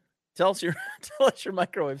 okay. Tell us your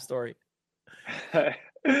microwave story.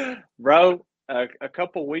 Bro, a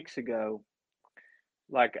couple weeks ago,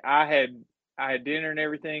 like I had dinner and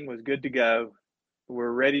everything was good to go. We're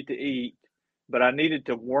ready to eat, but I needed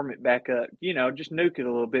to warm it back up, you know, just nuke it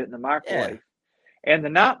a little bit in the microwave. Yeah. And the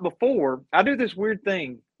night before, I do this weird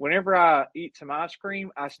thing. Whenever I eat some ice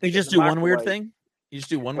cream, I stick. You just do one weird thing. You just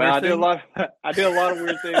do one weird thing. I do a lot of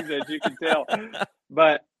weird things, as you can tell.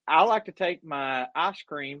 But I like to take my ice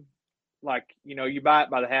cream, like you know, you buy it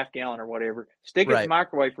by the half gallon or whatever, stick it in the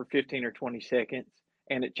microwave for 15 or 20 seconds,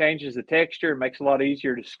 and it changes the texture. It makes it a lot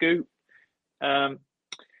easier to scoop.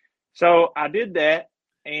 So I did that,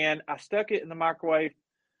 and I stuck it in the microwave,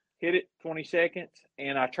 hit it 20 seconds,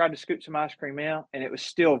 and I tried to scoop some ice cream out, and it was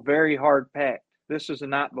still very hard packed. This was the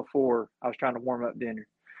night before I was trying to warm up dinner.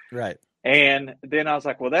 Right. And then I was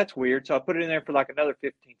like, well, that's weird. So I put it in there for like another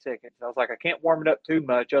 15 seconds. I was like, I can't warm it up too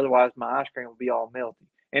much. Otherwise, my ice cream will be all melty.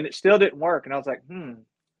 And it still didn't work. And I was like,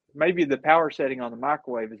 maybe the power setting on the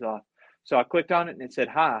microwave is off. So I clicked on it, and it said,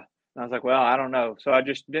 hi, And I was like, well, I don't know. So I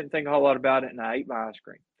just didn't think a whole lot about it, and I ate my ice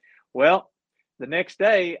cream. Well, the next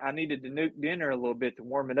day, I needed to nuke dinner a little bit to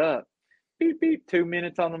warm it up. Beep, beep, 2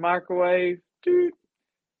 minutes on the microwave. Doot.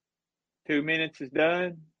 2 minutes is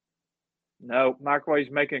done. No, microwave's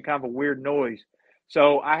making kind of a weird noise.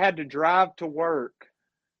 So I had to drive to work,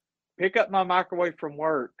 pick up my microwave from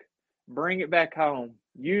work, bring it back home,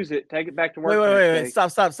 use it, take it back to work. Wait.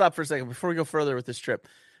 Stop for a second before we go further with this trip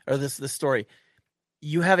or this story.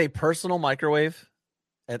 You have a personal microwave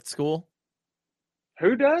at school?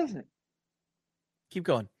 Who doesn't? Keep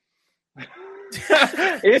going.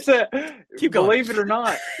 It's a Keep going. Believe it or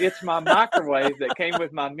not, it's my microwave that came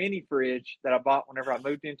with my mini fridge that I bought whenever I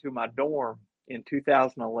moved into my dorm in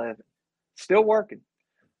 2011. Still working.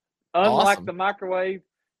 Unlike Awesome. the microwave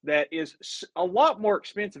that is a lot more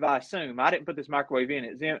expensive, I assume. I didn't put this microwave in.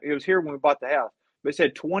 It was here when we bought the house, but it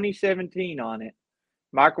said 2017 on it.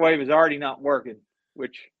 Microwave is already not working,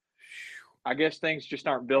 which I guess things just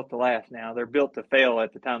aren't built to last now. They're built to fail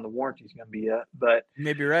at the time the warranty's going to be up. But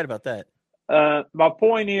maybe you're right about that. My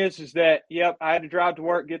point is that, yep, I had to drive to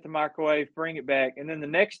work, get the microwave, bring it back. And then the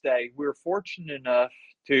next day, we were fortunate enough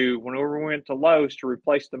to, whenever we went to Lowe's to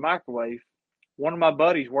replace the microwave, one of my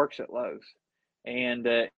buddies works at Lowe's. And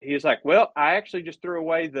he was like, well, I actually just threw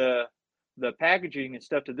away the packaging and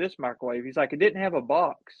stuff to this microwave. He's like, it didn't have a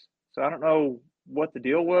box. So I don't know what the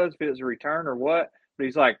deal was, if it was a return or what. But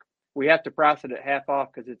he's like, we have to price it at half off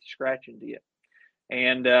because it's a scratching dip.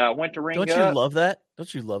 And went to ring up. Don't you love that?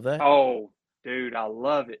 Don't you love that? Oh, dude, I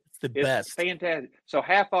love it. It's the best. Fantastic. So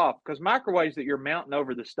half off, because microwaves that you're mounting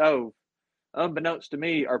over the stove, unbeknownst to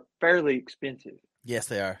me, are fairly expensive. Yes,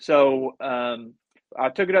 they are. So I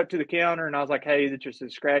took it up to the counter and I was like, hey, it's just a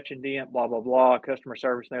scratch and dent, blah, blah, blah, customer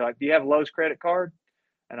service. And they're like, do you have a Lowe's credit card?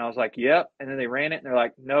 And I was like, yep. And then they ran it and they're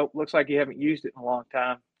like, nope, looks like you haven't used it in a long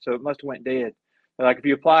time. So it must have went dead. They're like, if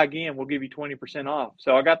you apply again, we'll give you 20% off.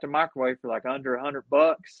 So I got the microwave for like under $100.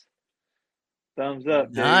 Thumbs up,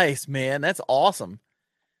 dude. Nice, man. That's awesome.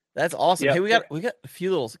 That's awesome. Yep. Hey, we got a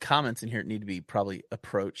few little comments in here that need to be probably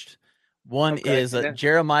approached. One is Yeah.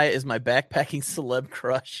 Jeremiah is my backpacking celeb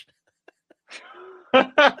crush.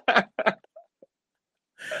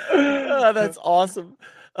 Oh, that's awesome.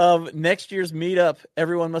 Next year's meetup,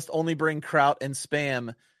 everyone must only bring kraut and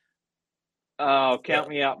Spam. Oh, count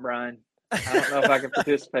me out, Brian. I don't know if I can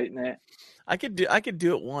participate in that. I could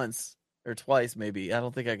do it once or twice, maybe. I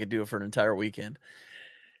don't think I could do it for an entire weekend.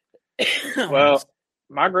 Well,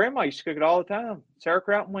 my grandma used to cook it all the time.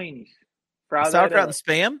 Sauerkraut and weenies. Fry sauerkraut and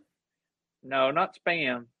Spam? No, not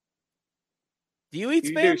Spam. Do you eat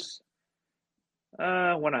Spam?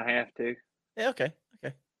 When I have to. Yeah, okay.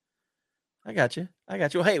 I got you.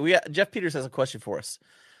 Well, hey, Jeff Peters has a question for us.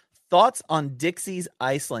 Thoughts on Dixie's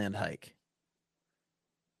Iceland hike?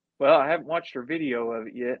 Well, I haven't watched her video of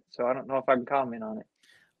it yet, so I don't know if I can comment on it.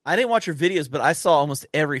 I didn't watch her videos, but I saw almost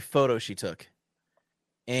every photo she took.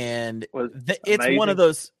 And it's one of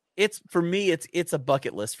those, for me, it's a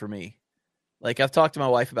bucket list for me. Like, I've talked to my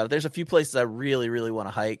wife about it. There's a few places I really, really want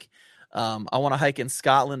to hike. I want to hike in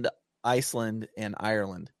Scotland, Iceland, and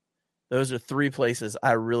Ireland. Those are 3 places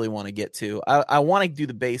I really want to get to. I want to do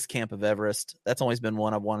the base camp of Everest. That's always been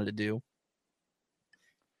one I've wanted to do.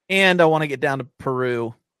 And I want to get down to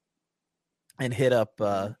Peru and hit up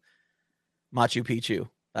Machu Picchu.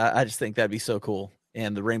 I just think that'd be so cool.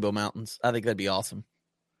 And the Rainbow Mountains. I think that'd be awesome.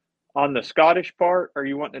 On the Scottish part, are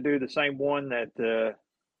you wanting to do the same one that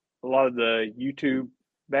a lot of the YouTube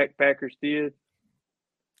backpackers did?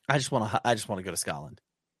 I just want to go to Scotland.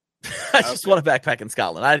 I just want to backpack in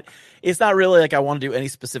Scotland. It's not really like I want to do any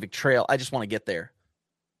specific trail. I just want to get there.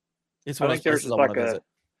 It's one of those places I want to visit.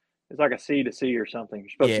 It's like a sea to sea or something. You're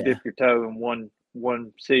supposed to dip your toe in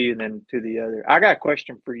one sea and then to the other. I got a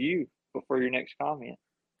question for you before your next comment.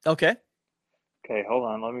 Okay, hold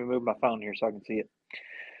on. Let me move my phone here so I can see it.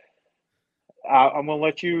 I'm going to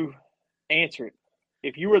let you answer it.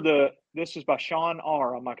 If you were this is by Sean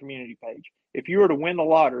R. on my community page. If you were to win the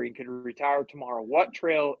lottery and could retire tomorrow, what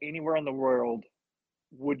trail anywhere in the world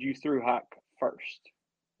would you through hike first?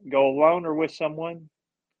 Go alone or with someone?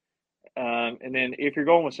 And then if you're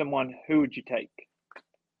going with someone, who would you take?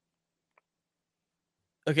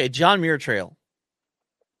 Okay, John Muir Trail.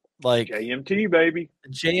 Like JMT, baby.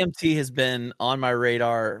 JMT has been on my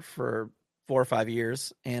radar for 4 or 5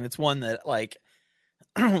 years, and it's one that, like,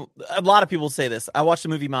 a lot of people say this. I watched the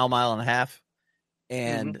movie Mile and a Half,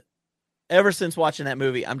 and ever since watching that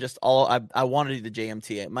movie, I'm just I want to do the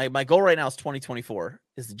JMT. My goal right now is 2024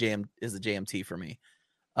 is the JMT for me.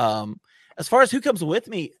 As far as who comes with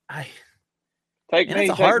me, it's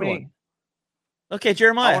a hard one. Okay,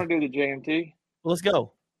 Jeremiah. I want to do the JMT. Let's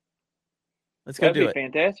go. Let's go That'd do be it.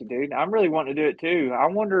 fantastic, dude. I'm really wanting to do it too. I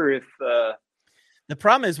wonder if The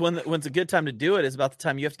problem is when's a good time to do it is about the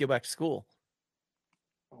time you have to go back to school.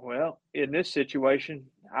 well, in this situation,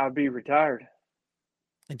 I'd be retired.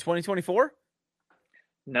 In 2024?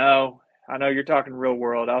 No, I know you're talking real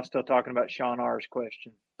world. I was still talking about Sean R.'s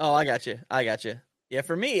question. Oh, I got you. Yeah,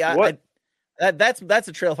 for me, What? that's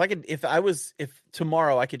a trail. If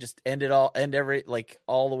tomorrow I could just end all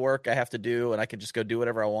the work I have to do and I could just go do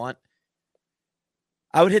whatever I want,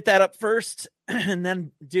 I would hit that up first. And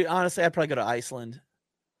then, dude, honestly, I'd probably go to Iceland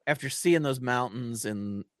after seeing those mountains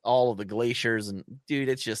and all of the glaciers. And dude,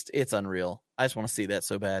 it's unreal. I just want to see that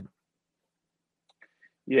so bad.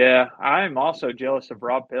 Yeah, I'm also jealous of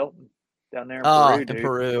Rob Pelton down there in Oh, Peru, dude. in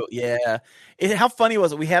Peru. Yeah. How funny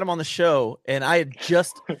was it? We had him on the show and I had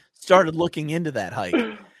just started looking into that hike.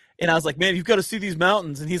 And I was like, man, you've got to see these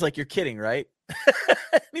mountains. And he's like, you're kidding, right?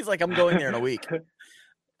 He's like, I'm going there in a week.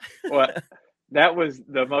 Well, that was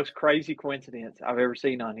the most crazy coincidence I've ever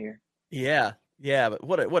seen on here. Yeah. Yeah. But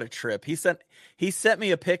what a trip. He sent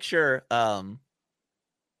me a picture. I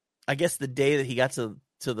guess the day that he got to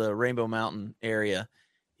the Rainbow Mountain area,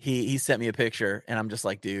 he sent me a picture and I'm just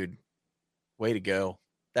like, dude, way to go.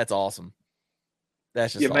 That's awesome.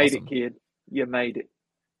 That's just You made awesome. it, kid. You made it.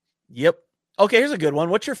 Yep. Okay, here's a good one.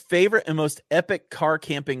 What's your favorite and most epic car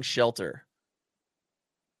camping shelter?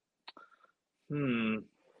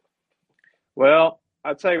 Well,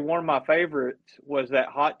 I'd say one of my favorites was that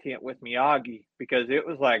hot tent with Miyagi because it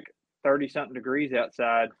was like 30-something degrees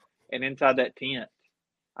outside and inside that tent.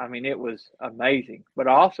 I mean, it was amazing. But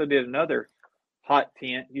I also did another hot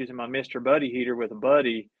tent using my Mr. Buddy heater with a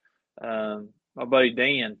buddy, my buddy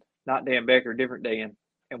Dan, not Dan Becker, different Dan.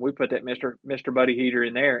 And we put that Mr. Buddy heater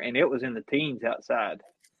in there, and it was in the teens outside,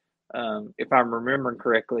 if I'm remembering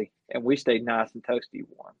correctly. And we stayed nice and toasty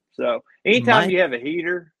warm. So anytime you have a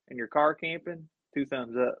heater and you're car camping, 2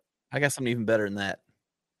 thumbs up. I got something even better than that.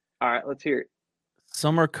 All right, let's hear it.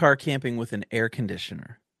 Summer car camping with an air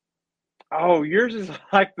conditioner. Oh, yours is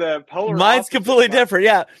like the polar. Mine's completely different.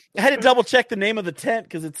 Yeah, I had to double check the name of the tent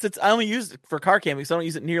because I only use it for car camping, so I don't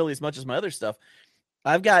use it nearly as much as my other stuff.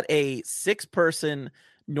 I've got a 6-person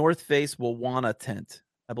North Face Wawana tent,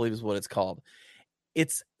 I believe is what it's called.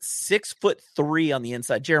 It's 6'3" on the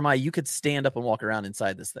inside. Jeremiah, you could stand up and walk around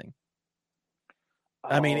inside this thing.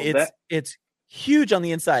 I mean, it's huge on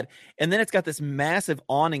the inside, and then it's got this massive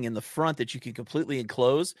awning in the front that you can completely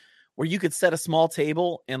enclose, where you could set a small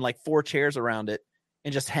table and like 4 chairs around it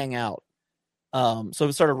and just hang out. So if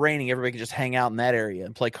it started raining, everybody could just hang out in that area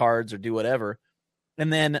and play cards or do whatever.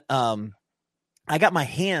 And then I got my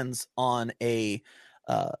hands on this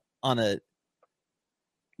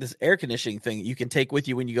air conditioning thing you can take with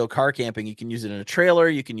you when you go car camping. You can use it in a trailer.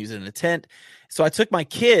 You can use it in a tent. So I took my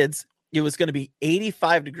kids. It was going to be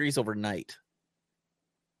 85 degrees overnight.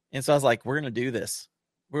 And so I was like, we're going to do this.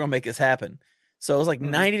 We're going to make this happen. So it was like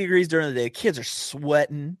 90 degrees during the day. The kids are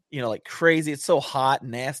sweating, like crazy. It's so hot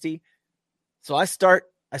and nasty. So I start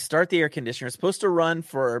the air conditioner. It's supposed to run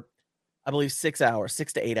for, I believe, 6 to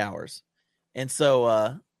 8 hours. And so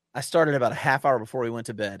I started about a half hour before we went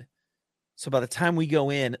to bed. So by the time we go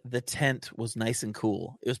in, the tent was nice and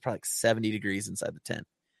cool. It was probably like 70 degrees inside the tent.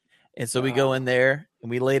 And so we go in there and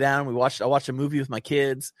we lay down. I watched a movie with my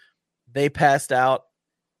kids. They passed out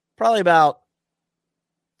probably about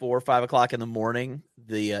 4 or 5 o'clock in the morning.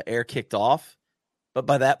 The air kicked off. But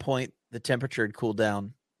by that point, the temperature had cooled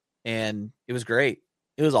down and it was great.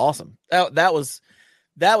 It was awesome. That was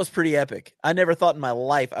pretty epic. I never thought in my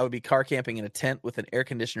life I would be car camping in a tent with an air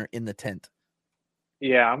conditioner in the tent.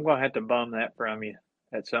 Yeah, I'm going to have to bum that from you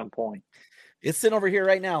at some point. It's sitting over here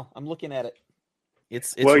right now. I'm looking at it.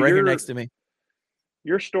 It's right here next to me.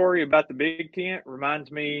 Your story about the big tent reminds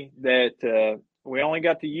me that we only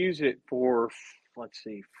got to use it for, let's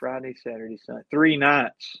see, Friday, Saturday, Sunday, 3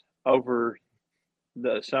 nights over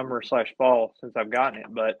the summer/fall since I've gotten it.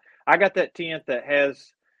 But I got that tent that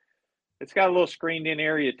it's got a little screened in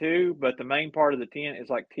area too, but the main part of the tent is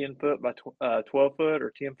like 10 foot by 12 foot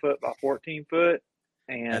or 10 foot by 14 foot.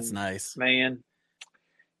 And that's nice, man.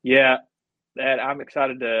 Yeah, that I'm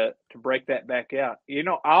excited to break that back out. I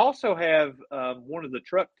also have one of the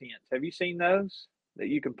truck tents. Have you seen those that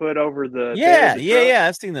you can put over the? Yeah.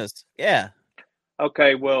 I've seen those. Yeah.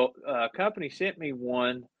 Okay. Well, a company sent me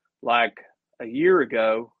one like a year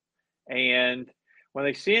ago, and when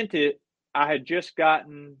they sent it, I had just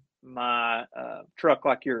gotten my truck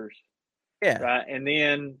like yours. Yeah. Right. And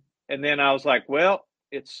then I was like, well,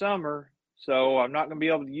 it's summer, so I'm not going to be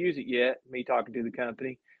able to use it yet. Me talking to the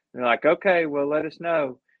company. And they're like, okay, well, let us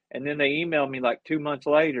know. And then they emailed me like 2 months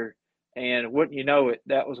later. And wouldn't you know it,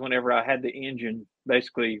 that was whenever I had the engine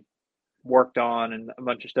basically worked on and a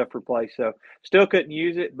bunch of stuff replaced. So still couldn't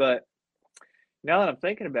use it, but now that I'm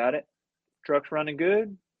thinking about it, truck's running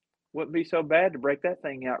good. Wouldn't be so bad to break that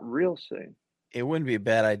thing out real soon. It wouldn't be a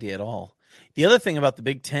bad idea at all. The other thing about the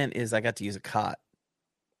big tent is I got to use a cot.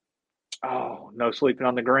 Oh, no sleeping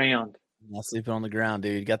on the ground. Not sleeping on the ground,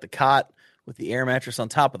 dude. You got the cot with the air mattress on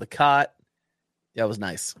top of the cot. That was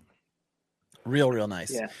nice. Real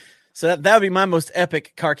nice. Yeah. So that would be my most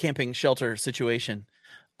epic car camping shelter situation.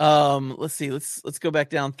 Let's see. Let's go back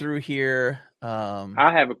down through here.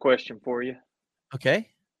 I have a question for you. Okay.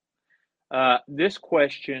 This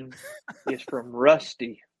question is from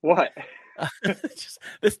Rusty. What?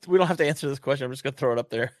 We don't have to answer this question. I'm just gonna throw it up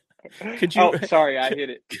there. Could you? Oh, sorry, I hit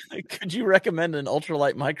it. Could you recommend an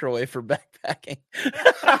ultralight microwave for backpacking?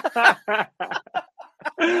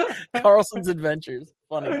 Carlson's Adventures.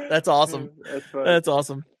 Funny. That's awesome. That's funny. That's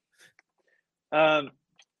awesome.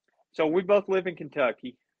 So we both live in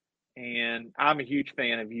Kentucky, and I'm a huge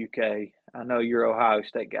fan of UK. I know you're an Ohio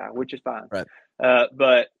State guy, which is fine. Right.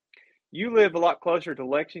 But you live a lot closer to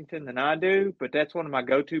Lexington than I do, but that's one of my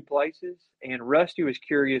go-to places. And Rusty was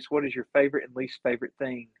curious, what is your favorite and least favorite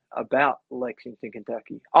thing about Lexington,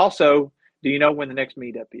 Kentucky? Also, do you know when the next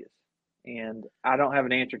meetup is? And I don't have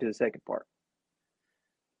an answer to the second part.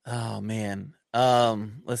 Oh man.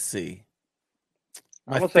 Let's see.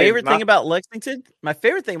 My favorite thing about Lexington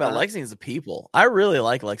is the people. I really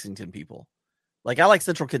like Lexington people. Like I like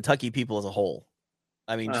Central Kentucky people as a whole.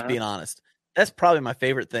 I mean, just being honest. That's probably my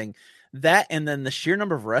favorite thing. That and then the sheer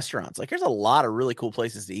number of restaurants. Like there's a lot of really cool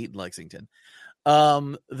places to eat in Lexington.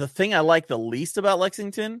 The thing I like the least about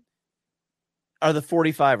Lexington are the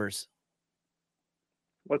 45ers.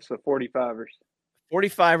 What's the 45ers?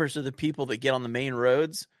 45ers are the people that get on the main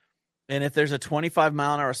roads. And if there's a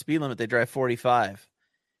 25-mile-an-hour speed limit, they drive 45.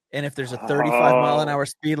 And if there's a 35-mile-an-hour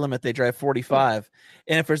speed limit, they drive 45.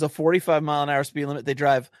 And if there's a 45-mile-an-hour speed limit, they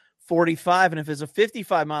drive 45. And if there's a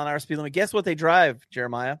 55-mile-an-hour speed limit, guess what they drive,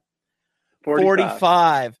 Jeremiah?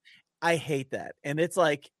 45. I hate that. And it's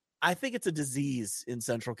like, I think it's a disease in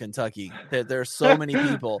Central Kentucky. There are so many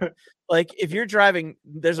people. Like if you're driving,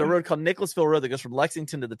 there's a road called Nicholasville Road that goes from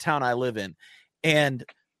Lexington to the town I live in. And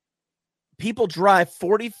people drive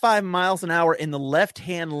 45 miles an hour in the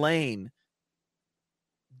left-hand lane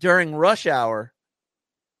during rush hour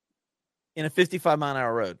in a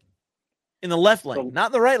 55-mile-an-hour road. In the left lane,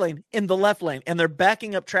 not the right lane, in the left lane. And they're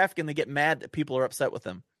backing up traffic and they get mad that people are upset with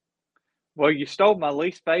them. Well, you stole my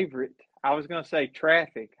least favorite. I was going to say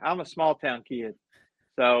traffic. I'm a small town kid.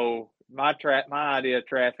 So my idea of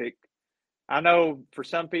traffic, I know for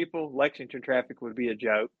some people, Lexington traffic would be a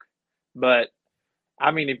joke. But,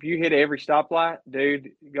 I mean, if you hit every stoplight,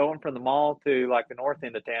 dude, going from the mall to like the north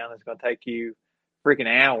end of town is going to take you freaking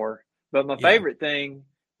hour. But my favorite thing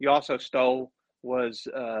you also stole was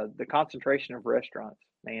the concentration of restaurants,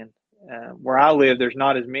 man. Where I live, there's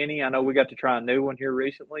not as many. I know we got to try a new one here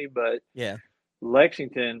recently, but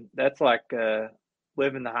Lexington, that's like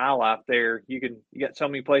living the high life there. You got so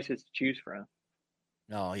many places to choose from.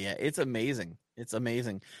 Oh yeah, it's amazing. It's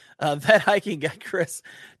amazing. That hiking guy, Chris.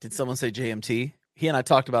 Did someone say JMT? He and I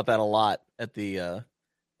talked about that a lot at the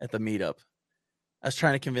meetup. I was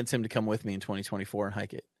trying to convince him to come with me in 2024 and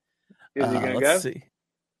hike it. Is he going to go? See.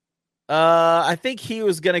 I think he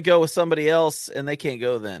was going to go with somebody else, and they can't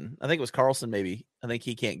go then. I think it was Carlson, maybe. I think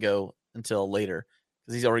he can't go until later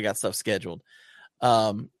because he's already got stuff scheduled.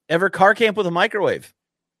 Ever car camp with a microwave?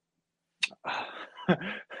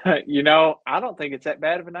 You know, I don't think it's that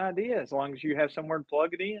bad of an idea as long as you have somewhere to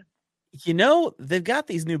plug it in. You know, they've got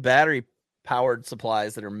these new battery-powered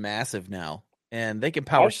supplies that are massive now, and they can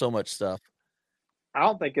power so much stuff. I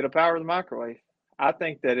don't think it'll power the microwave. I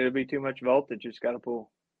think that it'll be too much voltage it's got to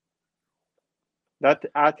pull.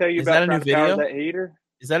 I tell you about trying to power that heater.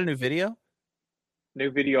 Is that a new video?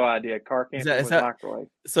 New video idea. Car camping with microwave.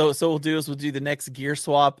 So we'll do the next gear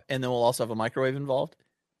swap, and then we'll also have a microwave involved.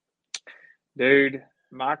 Dude,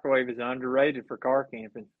 microwave is underrated for car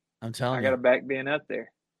camping. I'm telling you. I got a back bin up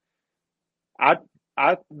there.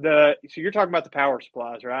 So you're talking about the power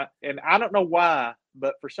supplies, right? And I don't know why,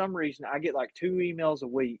 but for some reason I get like 2 emails a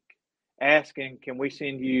week asking, can we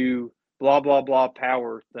send you blah, blah, blah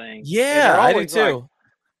power thing. Yeah, I do too. Like,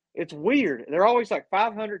 it's weird. They're always like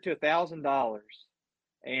 $500 to $1,000.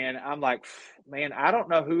 And I'm like, man, I don't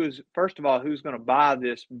know who's going to buy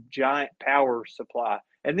this giant power supply.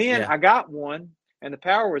 And then I got one and the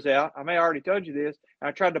power was out. I may have already told you this. And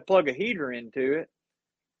I tried to plug a heater into it.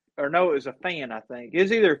 Or no, it was a fan, I think. It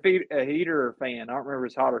was either a heater or a fan. I don't remember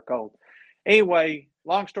if it's hot or cold. Anyway,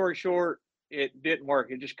 long story short, it didn't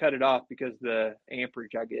work. It just cut it off because of the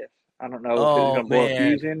amperage, I guess. I don't know if it was going to blow a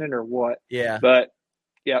fuse in it or what. Yeah. But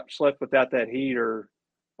Yep, slept without that heat or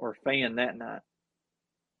fan that night.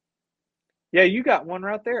 Yeah, you got one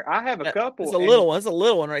right there. I have a couple. It's a little one. It's a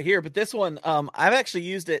little one right here. But this one, I've actually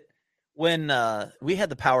used it when we had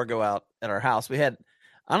the power go out at our house. I don't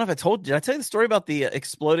know if I told you. Did I tell you the story about the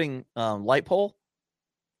exploding light pole?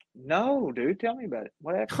 No, dude. Tell me about it.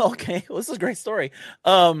 What happened? Okay, well, this is a great story.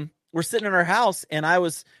 We're sitting in our house, and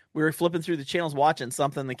we were flipping through the channels watching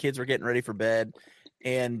something. The kids were getting ready for bed,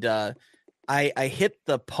 and I hit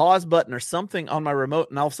the pause button or something on my remote,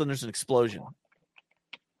 and all of a sudden there's an explosion.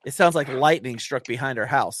 It sounds like lightning struck behind our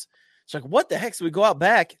house. It's like, what the heck? So we go out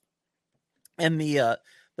back, and the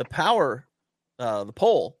power, the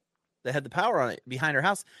pole that had the power on it behind our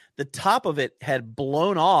house, the top of it had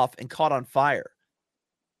blown off and caught on fire.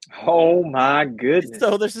 Oh my goodness.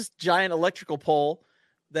 So there's this giant electrical pole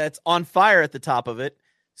that's on fire at the top of it.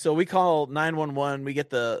 So we call 911. We get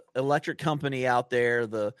the electric company out there.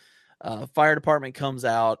 The fire department comes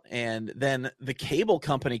out, and then the cable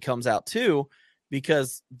company comes out too,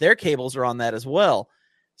 because their cables are on that as well.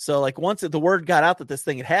 So like once the word got out that this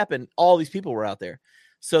thing had happened, all these people were out there.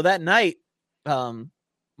 So that night,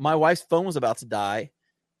 my wife's phone was about to die,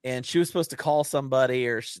 and she was supposed to call somebody,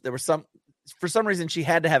 or there was for some reason she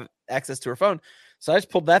had to have access to her phone. So I just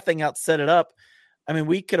pulled that thing out, set it up. I mean,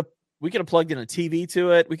 we could have plugged in a TV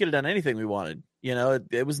to it. We could have done anything we wanted. You know,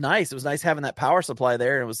 it was nice. It was nice having that power supply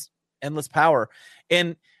there. And it was endless power.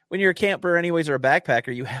 And when you're a camper anyways, or a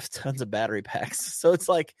backpacker, you have tons of battery packs. So it's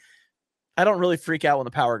like, I don't really freak out when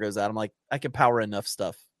the power goes out. I'm like, I can power enough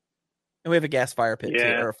stuff. And we have a gas fire pit too,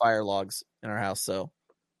 or fire logs in our house. So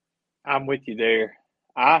I'm with you there.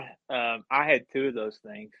 I had two of those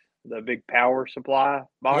things, the big power supply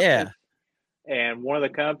boxes. Yeah. And one of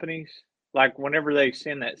the companies, like whenever they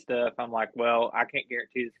send that stuff, I'm like, well, I can't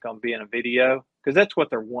guarantee it's going to be in a video, because that's what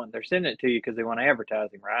they're wanting. They're sending it to you because they want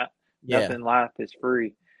advertising, right? Yeah. Nothing in life is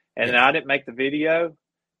free. And then I didn't make the video,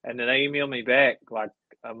 and then they emailed me back like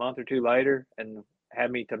a month or two later and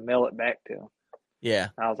had me to mail it back to them. Yeah.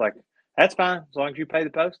 And I was like, that's fine, as long as you pay the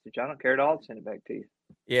postage. I don't care at all to send it back to you.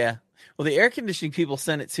 Yeah. Well, the air conditioning people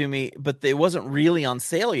sent it to me, but it wasn't really on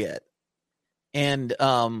sale yet. And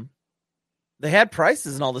they had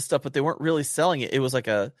prices and all this stuff, but they weren't really selling it. It was like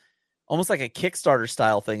almost like a Kickstarter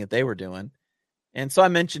style thing that they were doing. And so I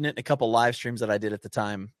mentioned it in a couple live streams that I did at the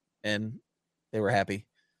time, and they were happy.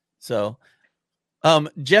 So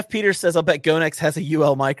Jeff Peters says, I'll bet Gonex has a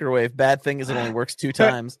UL microwave. Bad thing is it only works 2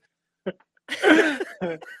 times.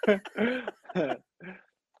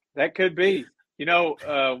 That could be. You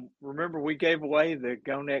know, remember we gave away the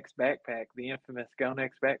Gonex backpack, the infamous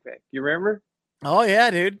Gonex backpack. You remember? Oh,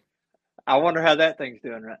 yeah, dude. I wonder how that thing's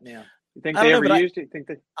doing right now. You think they ever used it? Think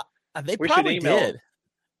they probably did.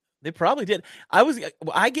 They probably did. I was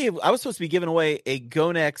supposed to be giving away a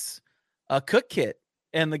Gonex cook kit,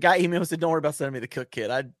 and the guy emailed and said, "Don't worry about sending me the cook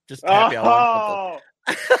kit. I just happy I won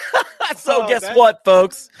something." So guess what,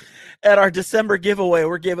 folks? At our December giveaway,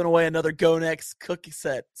 we're giving away another Gonex cookie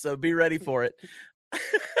set. So be ready for it.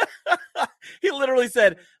 He literally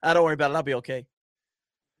said, "Don't worry about it. I'll be okay."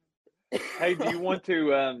 Hey, do you want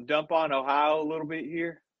to dump on Ohio a little bit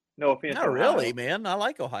here? No offense. Not really, man. I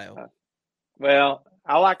like Ohio. Well,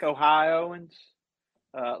 I like Ohioans.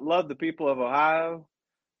 Love the people of Ohio.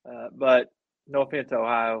 But no offense,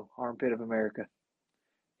 Ohio, armpit of America.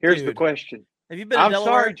 Here's the question. Have you been to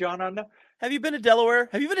Delaware? I'm sorry, John. I know. Have you been to Delaware?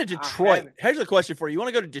 Have you been to Detroit? Here's the question for you. You want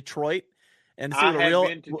to go to Detroit and see the real?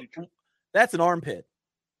 That's an armpit.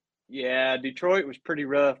 Yeah, Detroit was pretty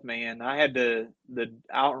rough, man. I had I don't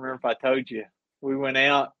remember if I told you. We went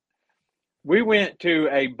out. We went to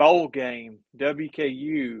a bowl game,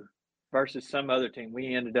 WKU versus some other team.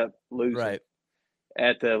 We ended up losing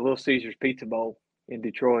at the Little Caesars Pizza Bowl in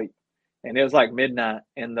Detroit. And it was like midnight.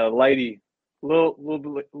 And the lady,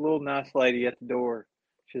 little nice lady at the door,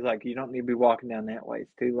 she's like, you don't need to be walking down that way.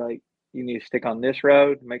 It's too late. You need to stick on this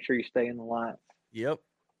road. Make sure you stay in the lights. Yep.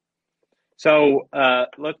 So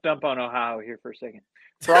let's dump on Ohio here for a second.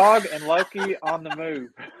 Frog and Loki on the move.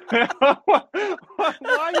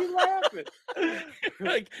 Why are you laughing?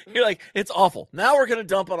 You're like, it's awful. Now we're going to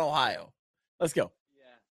dump on Ohio. Let's go.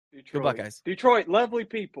 Yeah. Detroit. Good luck, guys. Detroit, lovely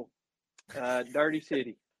people. Dirty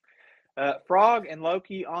city. Frog and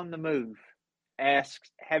Loki on the move asks,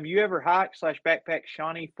 have you ever hiked / backpacked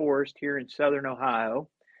Shawnee Forest here in southern Ohio?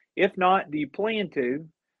 If not, do you plan to?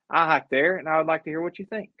 I hiked there, and I would like to hear what you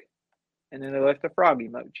think. And then they left a frog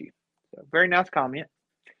emoji. So, very nice comment.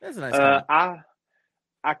 That's a nice comment.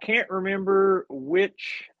 I can't remember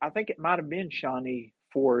which. I think it might have been Shawnee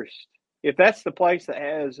Forest. If that's the place that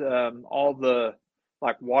has all the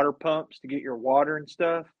like water pumps to get your water and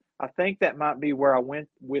stuff, I think that might be where I went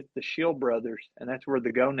with the Shield brothers, and that's where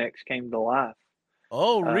the Go Next came to life.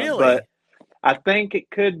 Oh, really? But I think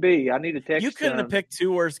it could be. I need to text You couldn't have them. picked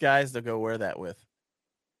two worse guys to go wear that with.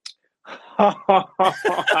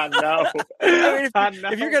 I know. I mean,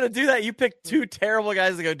 if you're gonna do that, you picked two terrible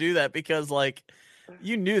guys to go do that because, like,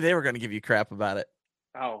 you knew they were gonna give you crap about it.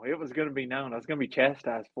 Oh, it was going to be known. I was going to be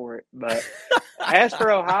chastised for it. But as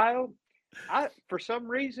for Ohio, for some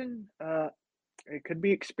reason, it could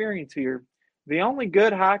be experience here. The only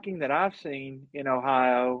good hiking that I've seen in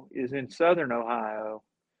Ohio is in southern Ohio,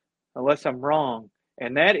 unless I'm wrong,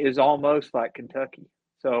 and that is almost like Kentucky.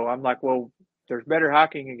 So I'm like, well, there's better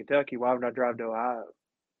hiking in Kentucky. Why would I drive to Ohio?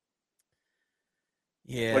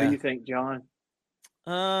 Yeah. What do you think, John?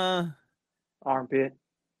 Armpit.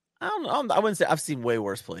 I don't know. I wouldn't say I've seen way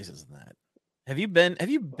worse places than that. Have you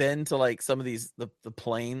been to like some of these the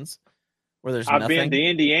plains where there's nothing? I've been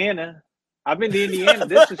to Indiana.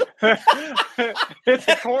 This is it's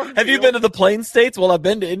a cornfield. Have you been to the plain states? Well, I've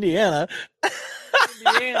been to Indiana.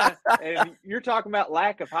 Indiana, and you're talking about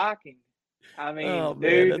lack of hiking. I mean, oh,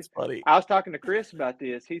 dude, man, that's funny. I was talking to Chris about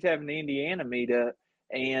this. He's having the Indiana meetup,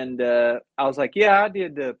 and I was like, yeah, I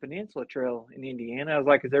did the Peninsula Trail in Indiana. I was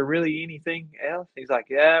like, is there really anything else? He's like,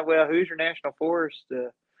 yeah, well, Hoosier National Forest,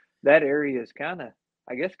 that area is kind of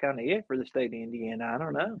it for the state of Indiana. I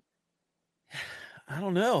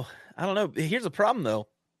don't know. Here's the problem, though.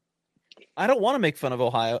 I don't want to make fun of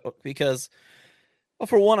Ohio because, well,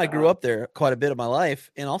 for one, I grew up there quite a bit of my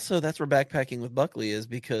life, and also that's where backpacking with Buckley is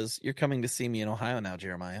because you're coming to see me in Ohio now,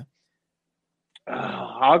 Jeremiah.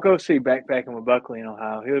 I'll go see backpacking with Buckley in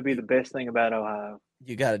Ohio. It would be the best thing about Ohio.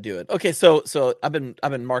 You got to do it. Okay, so I've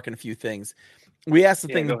been marking a few things. We asked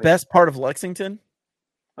the ahead. best part of Lexington.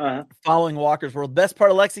 Uh-huh. Following Walker's World, best part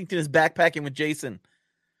of Lexington is backpacking with Jason.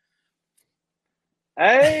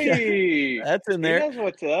 Hey, that's in there. He knows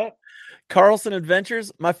what's up. Carlson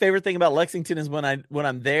Adventures. My favorite thing about Lexington is when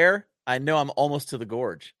I'm there, I know I'm almost to the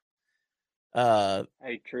gorge.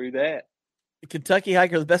 Hey, true that. Kentucky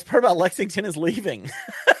Hiker. The best part about Lexington is leaving.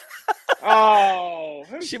 Oh,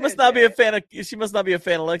 she must not be a fan of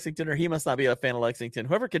Lexington, or he must not be a fan of Lexington.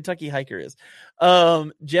 Whoever Kentucky Hiker is.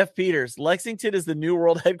 Jeff Peters. Lexington is the new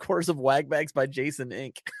world headquarters of Wagbags by Jason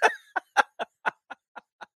Inc.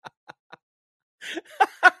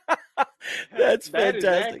 That's fantastic. That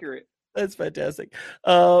is accurate. That's fantastic.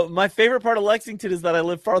 My favorite part of Lexington is that I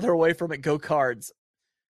live farther away from it. Go Cards.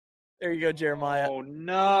 There you go, Jeremiah. Oh,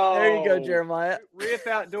 no. There you go, Jeremiah. Riff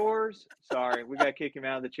Outdoors. Sorry, we got to kick him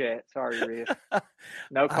out of the chat. Sorry, Riff.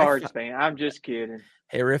 No Cards fan. I'm just kidding.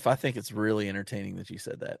 Hey, Riff, I think it's really entertaining that you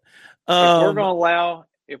said that.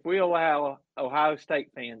 If we allow Ohio State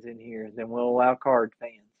fans in here, then we'll allow Card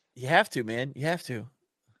fans. You have to, man. You have to.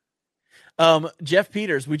 Jeff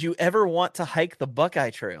Peters, would you ever want to hike the Buckeye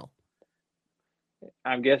Trail?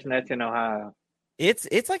 I'm guessing that's in Ohio.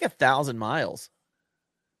 It's like 1,000 miles.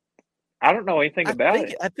 I don't know anything about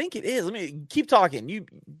it. I think it is. Let me keep talking. You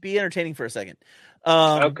be entertaining for a second.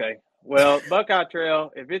 Okay. Well, Buckeye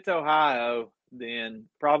Trail, if it's Ohio, then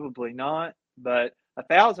probably not. But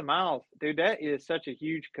 1,000 miles, dude, that is such a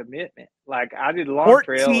huge commitment. Like, I did a long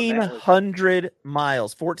trail. 1,400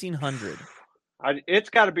 miles. 1,400.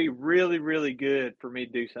 It's got to be really, really good for me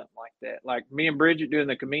to do something like that. Like me and Bridget doing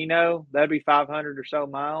the Camino, that'd be 500 or so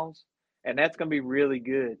miles, and that's going to be really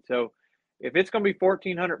good. So if it's going to be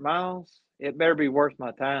 1,400 miles, it better be worth my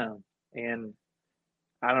time. And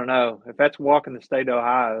I don't know. If that's walking the state of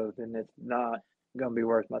Ohio, then it's not going to be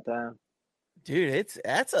worth my time. Dude,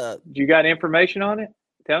 You got information on it?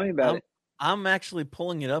 Tell me about it. I'm actually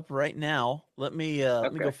pulling it up right now. Let me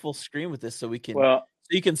go full screen with this so we can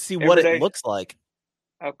so you can see what it looks like.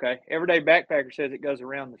 Okay. Everyday Backpacker says it goes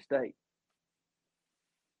around the state.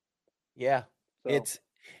 Yeah. So.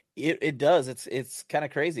 It does. It's kind of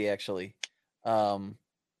crazy actually. Let's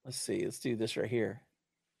see. Let's do this right here.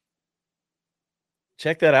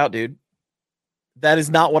 Check that out, dude. That is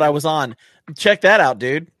not what I was on. Check that out,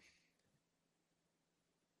 dude.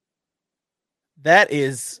 That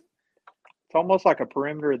is. It's almost like a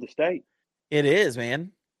perimeter of the state. It is,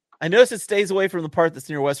 man. I notice it stays away from the part that's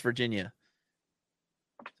near West Virginia.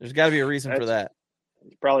 There's got to be a reason for that.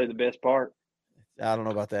 It's probably the best part. I don't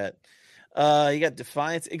know about that. You got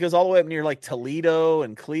Defiance. It goes all the way up near like Toledo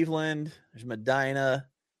and Cleveland. There's Medina.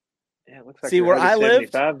 Yeah, it looks like see where I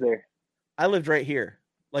lived. There. I lived right here,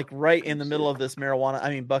 like right in the middle of this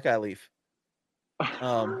Buckeye Leaf.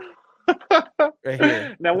 Right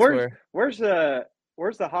here. Now, where's the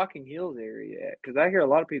Hocking Hills area at? Because I hear a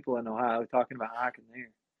lot of people in Ohio talking about hiking there.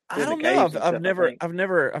 I don't know. I've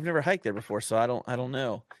never hiked there before, so I don't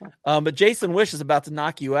know. But Jason Wish is about to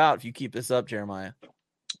knock you out if you keep this up, Jeremiah.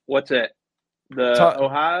 What's that? The Ta-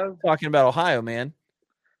 Ohio? Talking about Ohio, man.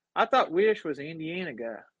 I thought Wish was an Indiana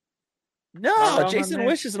guy. Am I No, wrong on Jason that?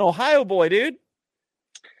 Wish is an Ohio boy, dude.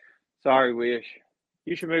 Sorry, Wish.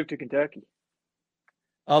 You should move to Kentucky.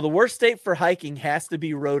 The worst state for hiking has to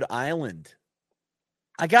be Rhode Island.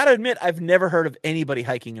 I got to admit, I've never heard of anybody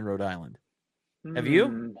hiking in Rhode Island. Have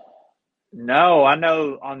you? No, I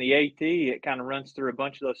know on the AT it kind of runs through a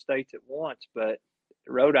bunch of those states at once, but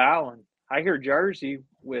Rhode Island, I hear Jersey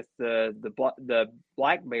with the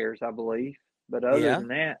Black Bears, I believe. But other than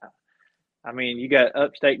that, I mean, you got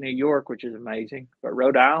upstate New York, which is amazing, but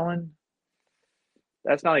Rhode Island,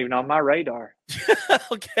 that's not even on my radar.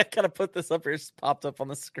 Okay, I gotta put this up here. It's popped up on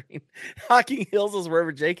the screen. Hocking Hills is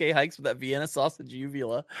wherever JK hikes with that Vienna sausage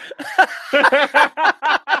uvula.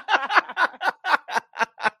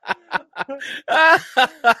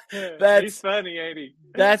 He's funny, ain't he?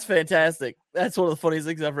 That's fantastic. That's one of the funniest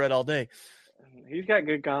things I've read all day. He's got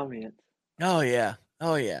good comments. Oh yeah.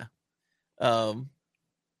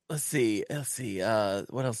 Let's see.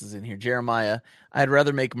 What else is in here? Jeremiah, I'd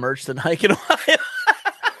rather make merch than hike in Ohio.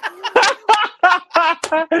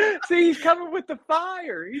 See, he's coming with the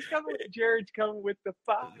fire. Jared's coming with the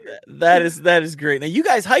fire. That is great. Now you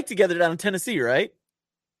guys hiked together down in Tennessee, right?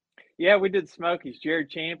 Yeah, we did Smokies. Jared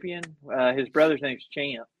Champion. His brother's name's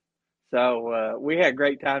Champ. So we had a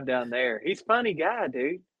great time down there. He's a funny guy,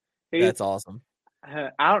 dude. That's awesome.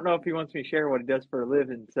 I don't know if he wants me to share what he does for a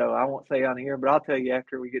living, so I won't say on here, but I'll tell you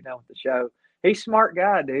after we get done with the show. He's a smart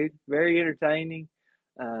guy, dude. Very entertaining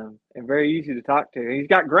and very easy to talk to. He's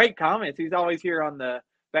got great comments. He's always here on the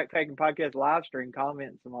Backpacking Podcast live stream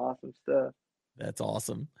commenting some awesome stuff. That's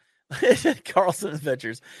awesome. Carlson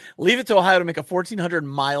Adventures. Leave it to Ohio to make a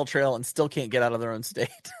 1,400-mile trail and still can't get out of their own state.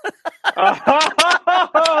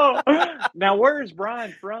 Now, where is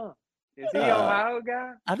Brian from? Is he Ohio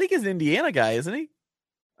guy? I think he's an Indiana guy, isn't he?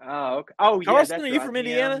 Oh, okay. Oh, yeah. Carlson, are you from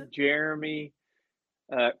Indiana? Jeremy,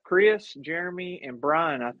 Chris, Jeremy, and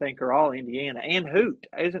Brian, I think, are all Indiana. And Hoot.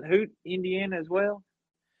 Isn't Hoot Indiana as well?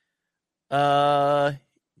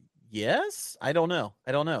 Yes. I don't know.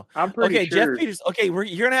 I'm pretty sure. Jeff Peters. Okay, you're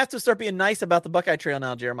going to have to start being nice about the Buckeye Trail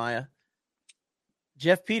now, Jeremiah.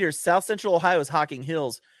 Jeff Peters, South Central Ohio's Hocking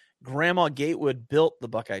Hills. Grandma Gatewood built the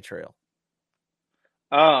Buckeye Trail.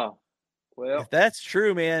 Oh, well. If that's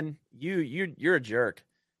true, man, you're a jerk.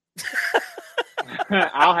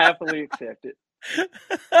 I'll happily accept it.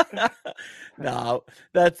 No,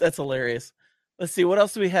 that's hilarious. Let's see, what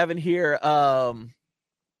else do we have in here?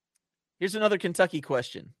 Here's another Kentucky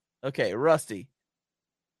question. Okay, Rusty.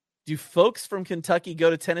 Do folks from Kentucky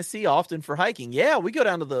go to Tennessee often for hiking? Yeah, we go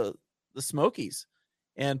down to the Smokies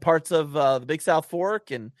and parts of the Big South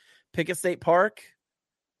Fork and Pickett State Park.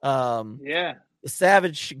 Yeah. The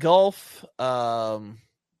Savage Gulf.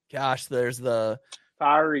 There's the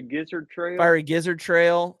Fiery Gizzard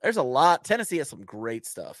Trail. There's a lot. Tennessee has some great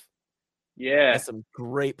stuff. Yeah. Has some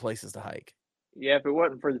great places to hike. Yeah, if it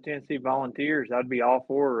wasn't for the Tennessee Volunteers, I'd be all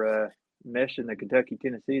for meshing the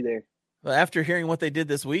Kentucky-Tennessee there. Well, after hearing what they did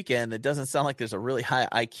this weekend, it doesn't sound like there's a really high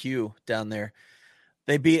IQ down there.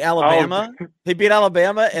 They beat Alabama. They beat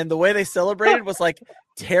Alabama, and the way they celebrated was like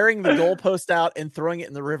tearing the goalpost out and throwing it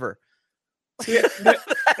in the river. Yeah,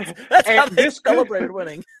 that's how they celebrated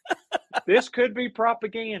winning. This could be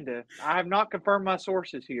propaganda. I have not confirmed my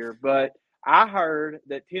sources here, but I heard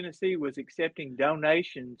that Tennessee was accepting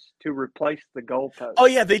donations to replace the goalpost. Oh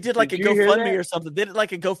yeah, they did like a GoFundMe or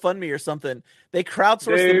something. They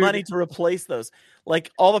crowdsourced the money to replace those.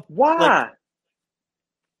 Like all the why?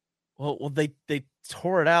 Well, they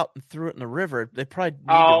tore it out and threw it in the river. They probably need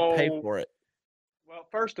to pay for it. Well,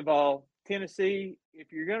 first of all, Tennessee,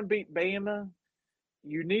 if you're going to beat Bama,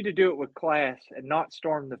 you need to do it with class and not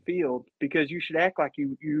storm the field, because you should act like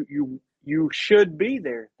you should be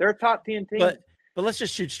there. They're a top 10 team. But let's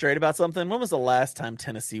just shoot straight about something. When was the last time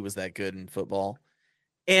Tennessee was that good in football?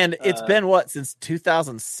 And it's been since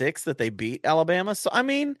 2006 that they beat Alabama. So I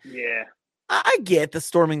mean, yeah, I get the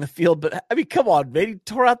storming the field, but I mean, come on, man, he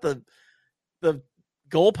tore out the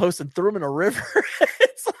goalpost and threw him in a river.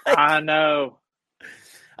 It's like, I know.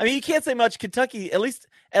 I mean, you can't say much. Kentucky, at least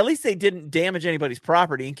they didn't damage anybody's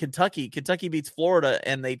property. In Kentucky beats Florida,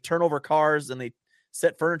 and they turn over cars and they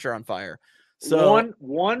set furniture on fire. So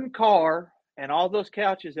one car and all those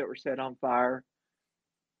couches that were set on fire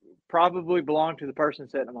probably belonged to the person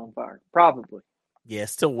setting them on fire. Probably. Yeah,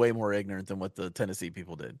 still way more ignorant than what the Tennessee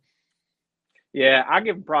people did. Yeah, I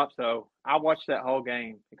give them props though. I watched that whole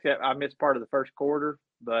game, except I missed part of the first quarter,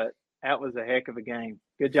 but that was a heck of a game.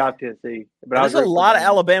 Good job, Tennessee. But there's a lot of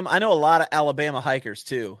Alabama. I know a lot of Alabama hikers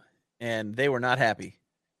too, and they were not happy.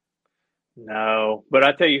 No, but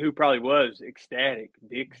I tell you who probably was ecstatic.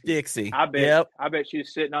 Dixie. Dixie. I bet. Yep. I bet she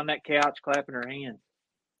was sitting on that couch clapping her hands.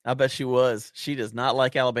 I bet she was. She does not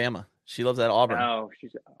like Alabama. She loves that Auburn. No,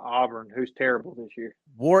 she's Auburn, who's terrible this year.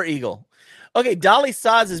 War Eagle. Okay, Dolly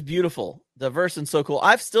Sods is beautiful, diverse, and so cool.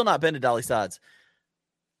 I've still not been to Dolly Sods.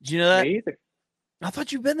 Do you know that? Me either. I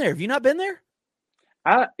thought you've been there. Have you not been there?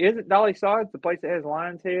 Isn't Dolly Sods the place that has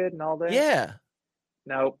Lion's Head and all that? Yeah.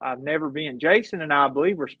 No, I've never been. Jason and I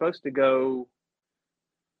believe we're supposed to go.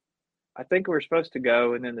 I think we were supposed to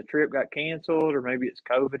go, and then the trip got canceled, or maybe it's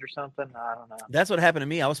COVID or something. I don't know. That's what happened to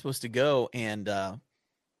me. I was supposed to go, and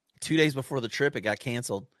 2 days before the trip, it got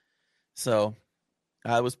canceled. So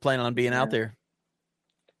I was planning on being out there.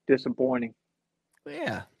 Disappointing. But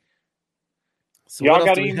yeah. So y'all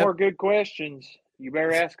got any more good questions? You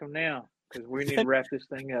better ask them now, because we need to wrap this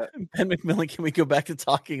thing up. Ben McMillan, can we go back to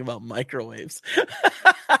talking about microwaves?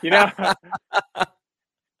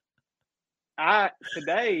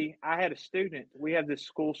 Today I had a student. We have this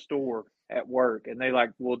school store at work, and they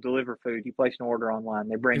will deliver food. You place an order online.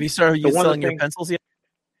 They bring. Have you started selling your pencils yet?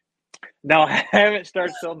 No, I haven't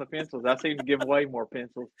started selling the pencils. I seem to give away more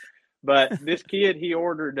pencils. But this kid, he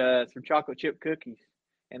ordered some chocolate chip cookies,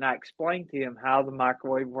 and I explained to him how the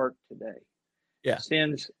microwave worked today. Yeah,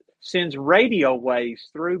 sends radio waves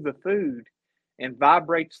through the food and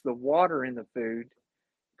vibrates the water in the food,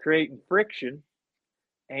 creating friction,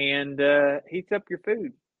 and heats up your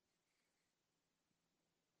food.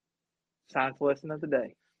 Science lesson of the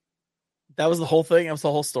day. That was the whole thing? That was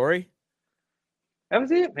the whole story? That was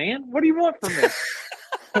it, man. What do you want from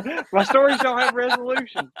me? My stories don't have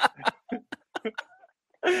resolution.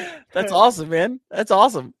 That's awesome, man. That's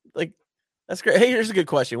awesome. That's great. Hey, here's a good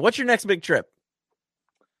question. What's your next big trip?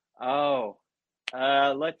 Oh,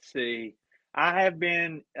 let's see. I have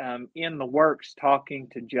been in the works talking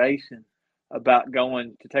to Jason about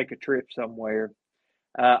going to take a trip somewhere.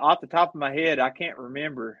 Off the top of my head, I can't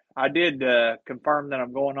remember. I did confirm that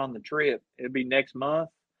I'm going on the trip. It'll be next month,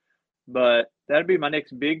 but that'll be my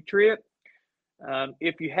next big trip.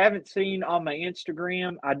 If you haven't seen on my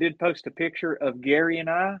Instagram, I did post a picture of Gary and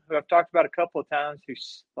I, who I've talked about a couple of times,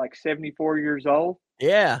 who's like 74 years old.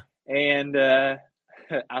 Yeah. And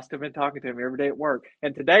I've still been talking to him every day at work.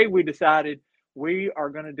 And today we decided we are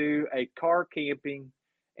going to do a car camping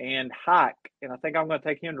and hike. And I think I'm going to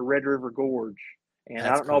take him to Red River Gorge. And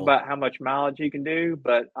I don't know about how much mileage he can do,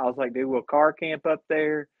 but I was like, dude, we'll car camp up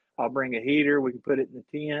there. I'll bring a heater. We can put it in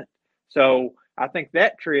the tent. So I think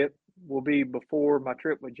that trip will be before my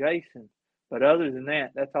trip with Jason. But other than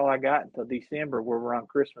that, that's all I got until December, where we're on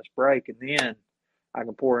Christmas break. And then I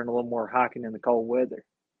can pour in a little more hiking in the cold weather.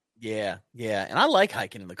 Yeah. And I like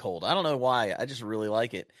hiking in the cold. I don't know why. I just really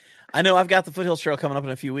like it. I know I've got the Foothills Trail coming up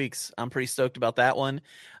in a few weeks. I'm pretty stoked about that one.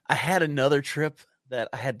 I had another trip that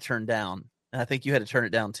I had to turn down. And I think you had to turn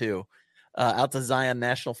it down too. Out to Zion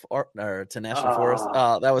National Forest.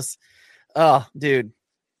 That was, dude,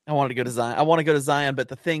 I wanted to go to Zion. I want to go to Zion, but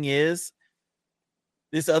the thing is,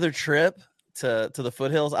 this other trip to the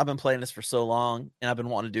Foothills, I've been playing this for so long, and I've been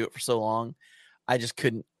wanting to do it for so long. I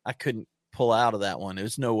couldn't pull out of that one. It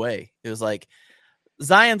was no way. It was like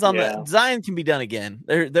Zion's on Zion can be done again.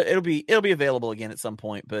 It'll be available again at some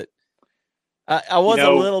point, but I was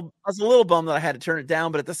a little bummed that I had to turn it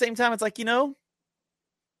down, but at the same time, it's like,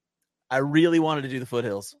 I really wanted to do the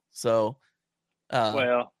Foothills. So,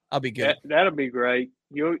 I'll be good. That'll be great.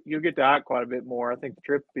 You'll get to hike quite a bit more. I think the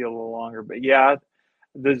trip will be a little longer, but yeah,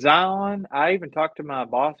 the Zion, I even talked to my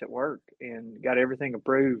boss at work and got everything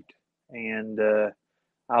approved. And,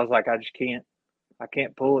 I was like, I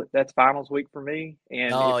can't pull it. That's finals week for me.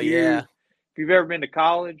 And if you've ever been to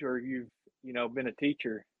college or you've, been a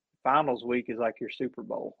teacher, finals week is like your Super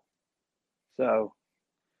Bowl. So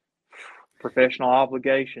professional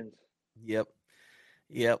obligations. Yep.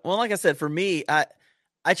 Well, like I said, for me, I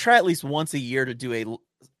try at least once a year to do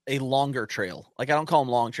a longer trail. Like, I don't call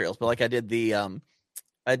them long trails, but like I did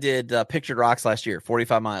Pictured Rocks last year,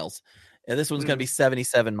 45 miles. And this one's going to be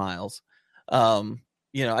 77 miles.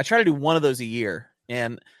 I try to do one of those a year,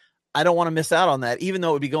 and I don't want to miss out on that. Even though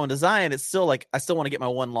it would be going to Zion, it's still like, I still want to get my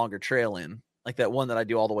one longer trail in, like that one that I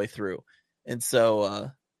do all the way through. And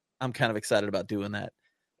so I'm kind of excited about doing that.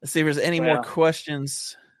 Let's see if there's any more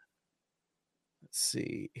questions. Let's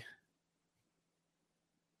see.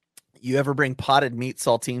 You ever bring potted meat,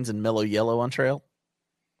 saltines, and mellow yellow on trail?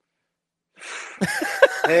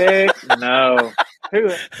 Heck no. Who?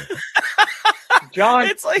 John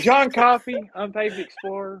Coffey, Unpaved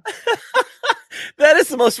Explorer. That is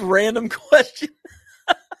the most random question.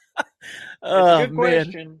 It's a good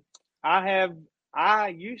question. I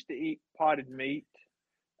used to eat potted meat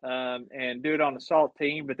and do it on a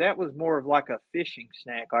saltine. But that was more of like a fishing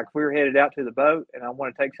snack. Like if we were headed out to the boat and I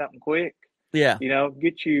want to take something quick, Yeah.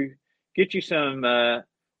 get you some.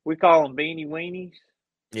 We call them beanie weenies.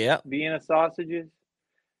 Yeah. Vienna sausages,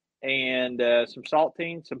 and some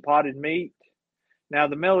saltines, some potted meat. Now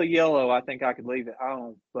the mellow yellow, I think I could leave at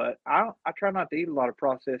home, but I try not to eat a lot of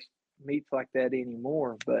processed meats like that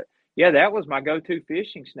anymore. But yeah, that was my go-to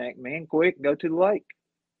fishing snack, man. Quick, go to the lake.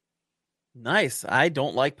 Nice. I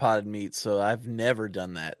don't like potted meat, so I've never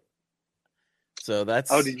done that. So that's.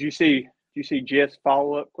 Oh, did you see Jeff's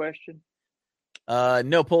follow-up question?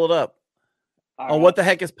 No, pull it up. All what the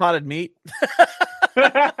heck is potted meat?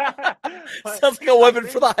 Sounds like a weapon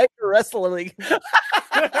for the Hiker Wrestling League.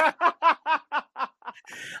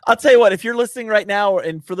 I'll tell you what, if you're listening right now,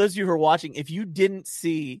 and for those of you who are watching, if you didn't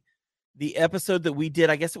see the episode that we did,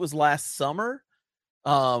 I guess it was last summer,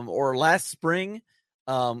 or last spring,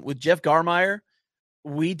 with Jeff Garmire,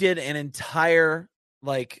 we did an entire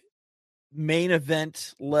main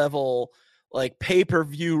event level,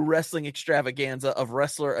 pay-per-view wrestling extravaganza of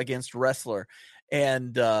wrestler against wrestler.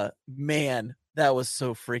 And man, that was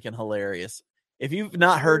so freaking hilarious. If you've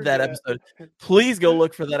not heard that episode, please go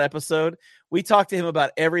look for that episode. We talked to him about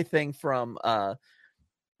everything from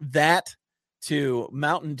that to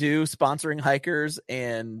Mountain Dew sponsoring hikers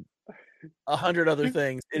and 100 other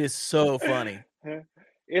things. It is so funny.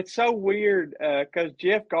 It's so weird because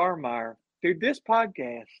Jeff Garmire, dude, this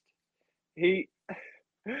podcast, he's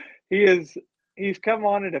come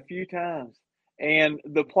on it a few times, and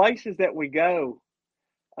the places that we go,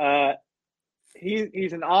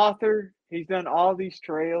 he's an author. He's done all these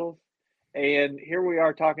trails, and here we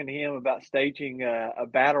are talking to him about staging a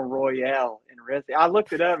battle royale in wrestling. I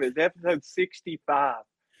looked it up. It's episode 65.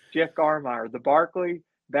 Jeff Garmire, the Barkley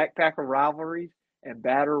Backpacker Rivalries and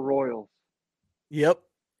Battle Royals. Yep.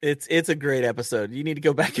 It's a great episode. You need to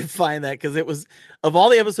go back and find that, because it was, of all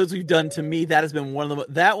the episodes we've done, to me, that has been one of them.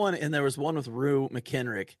 That one, and there was one with Rue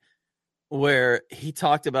McKenrick where he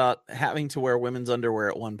talked about having to wear women's underwear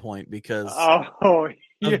at one point because of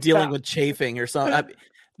dealing with chafing or something.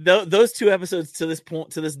 Those two episodes to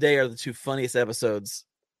this day are the two funniest episodes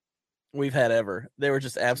we've had ever. They were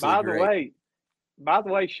just absolutely great. By the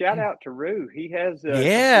way, shout out to Rue. He has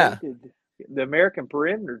completed the American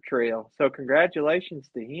Perimeter Trail. So congratulations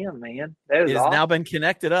to him, man. That is it has awesome. Now been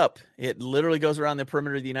connected up. It literally goes around the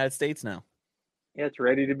perimeter of the United States now. Yeah, it's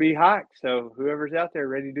ready to be hiked. So whoever's out there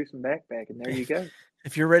ready to do some backpacking, there you go.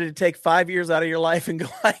 If you're ready to take 5 years out of your life and go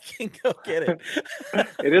hiking, go get it.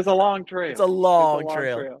 It is a long trail. It's a long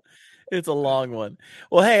trail. It's a long one.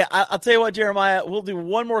 Well, hey, I'll tell you what, Jeremiah, we'll do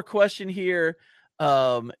one more question here.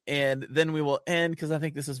 And then we will end, because I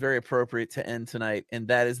think this is very appropriate to end tonight. And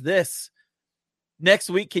that is this. Next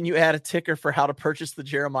week, can you add a ticker for how to purchase the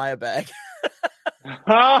Jeremiah bag?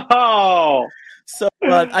 Oh, so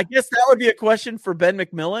I guess that would be a question for Ben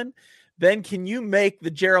McMillan. Ben, can you make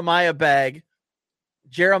the Jeremiah bag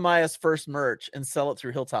Jeremiah's first merch and sell it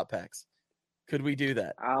through Hilltop Packs? Could we do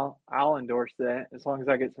that? I'll endorse that as long as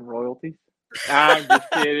I get some royalties. I'm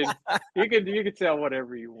just kidding. You can sell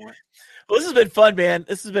whatever you want. Well, this has been fun, man.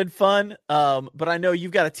 This has been fun. But I know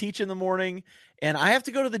you've got to teach in the morning, and I have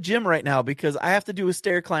to go to the gym right now because I have to do a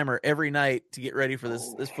stair climber every night to get ready for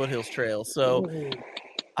this Foothills Trail. So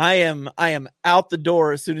I am out the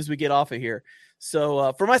door as soon as we get off of here.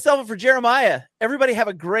 So for myself and for Jeremiah, everybody have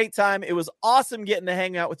a great time. It was awesome getting to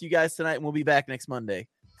hang out with you guys tonight, and we'll be back next Monday.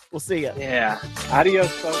 We'll see you. Yeah. Adios,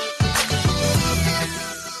 folks.